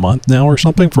 $7 a month now or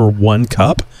something for one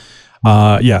cup?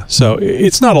 So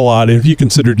it's not a lot. If you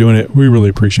consider doing it, we really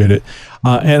appreciate it.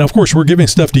 And of course, we're giving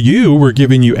stuff to you. We're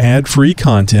giving you ad-free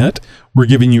content. We're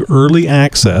giving you early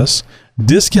access,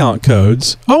 discount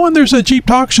codes. Oh, and there's a Jeep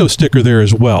Talk Show sticker there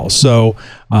as well. So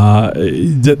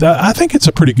I think it's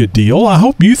a pretty good deal. I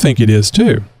hope you think it is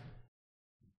too.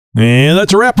 And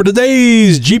that's a wrap for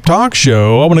today's Jeep Talk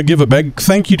Show. I want to give a big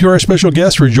thank you to our special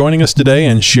guests for joining us today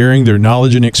and sharing their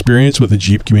knowledge and experience with the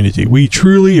Jeep community. We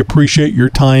truly appreciate your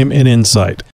time and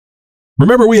insight.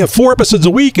 Remember, we have 4 episodes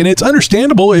a week, and it's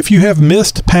understandable if you have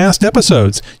missed past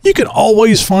episodes. You can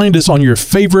always find us on your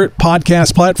favorite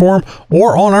podcast platform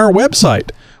or on our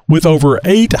website. With over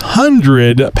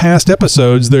 800 past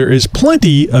episodes, there is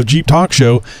plenty of Jeep Talk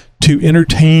Show to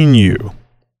entertain you.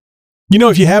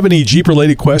 If you have any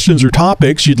Jeep-related questions or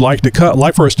topics you'd like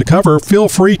for us to cover, feel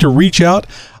free to reach out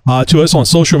to us on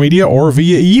social media or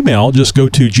via email. Just go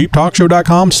to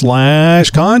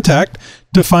jeeptalkshow.com/contact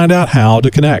to find out how to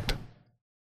connect.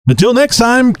 Until next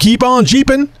time, keep on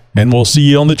Jeeping, and we'll see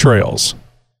you on the trails.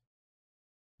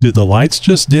 Did the lights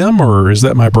just dim, or is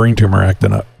that my brain tumor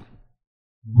acting up?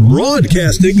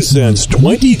 Broadcasting since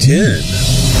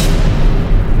 2010.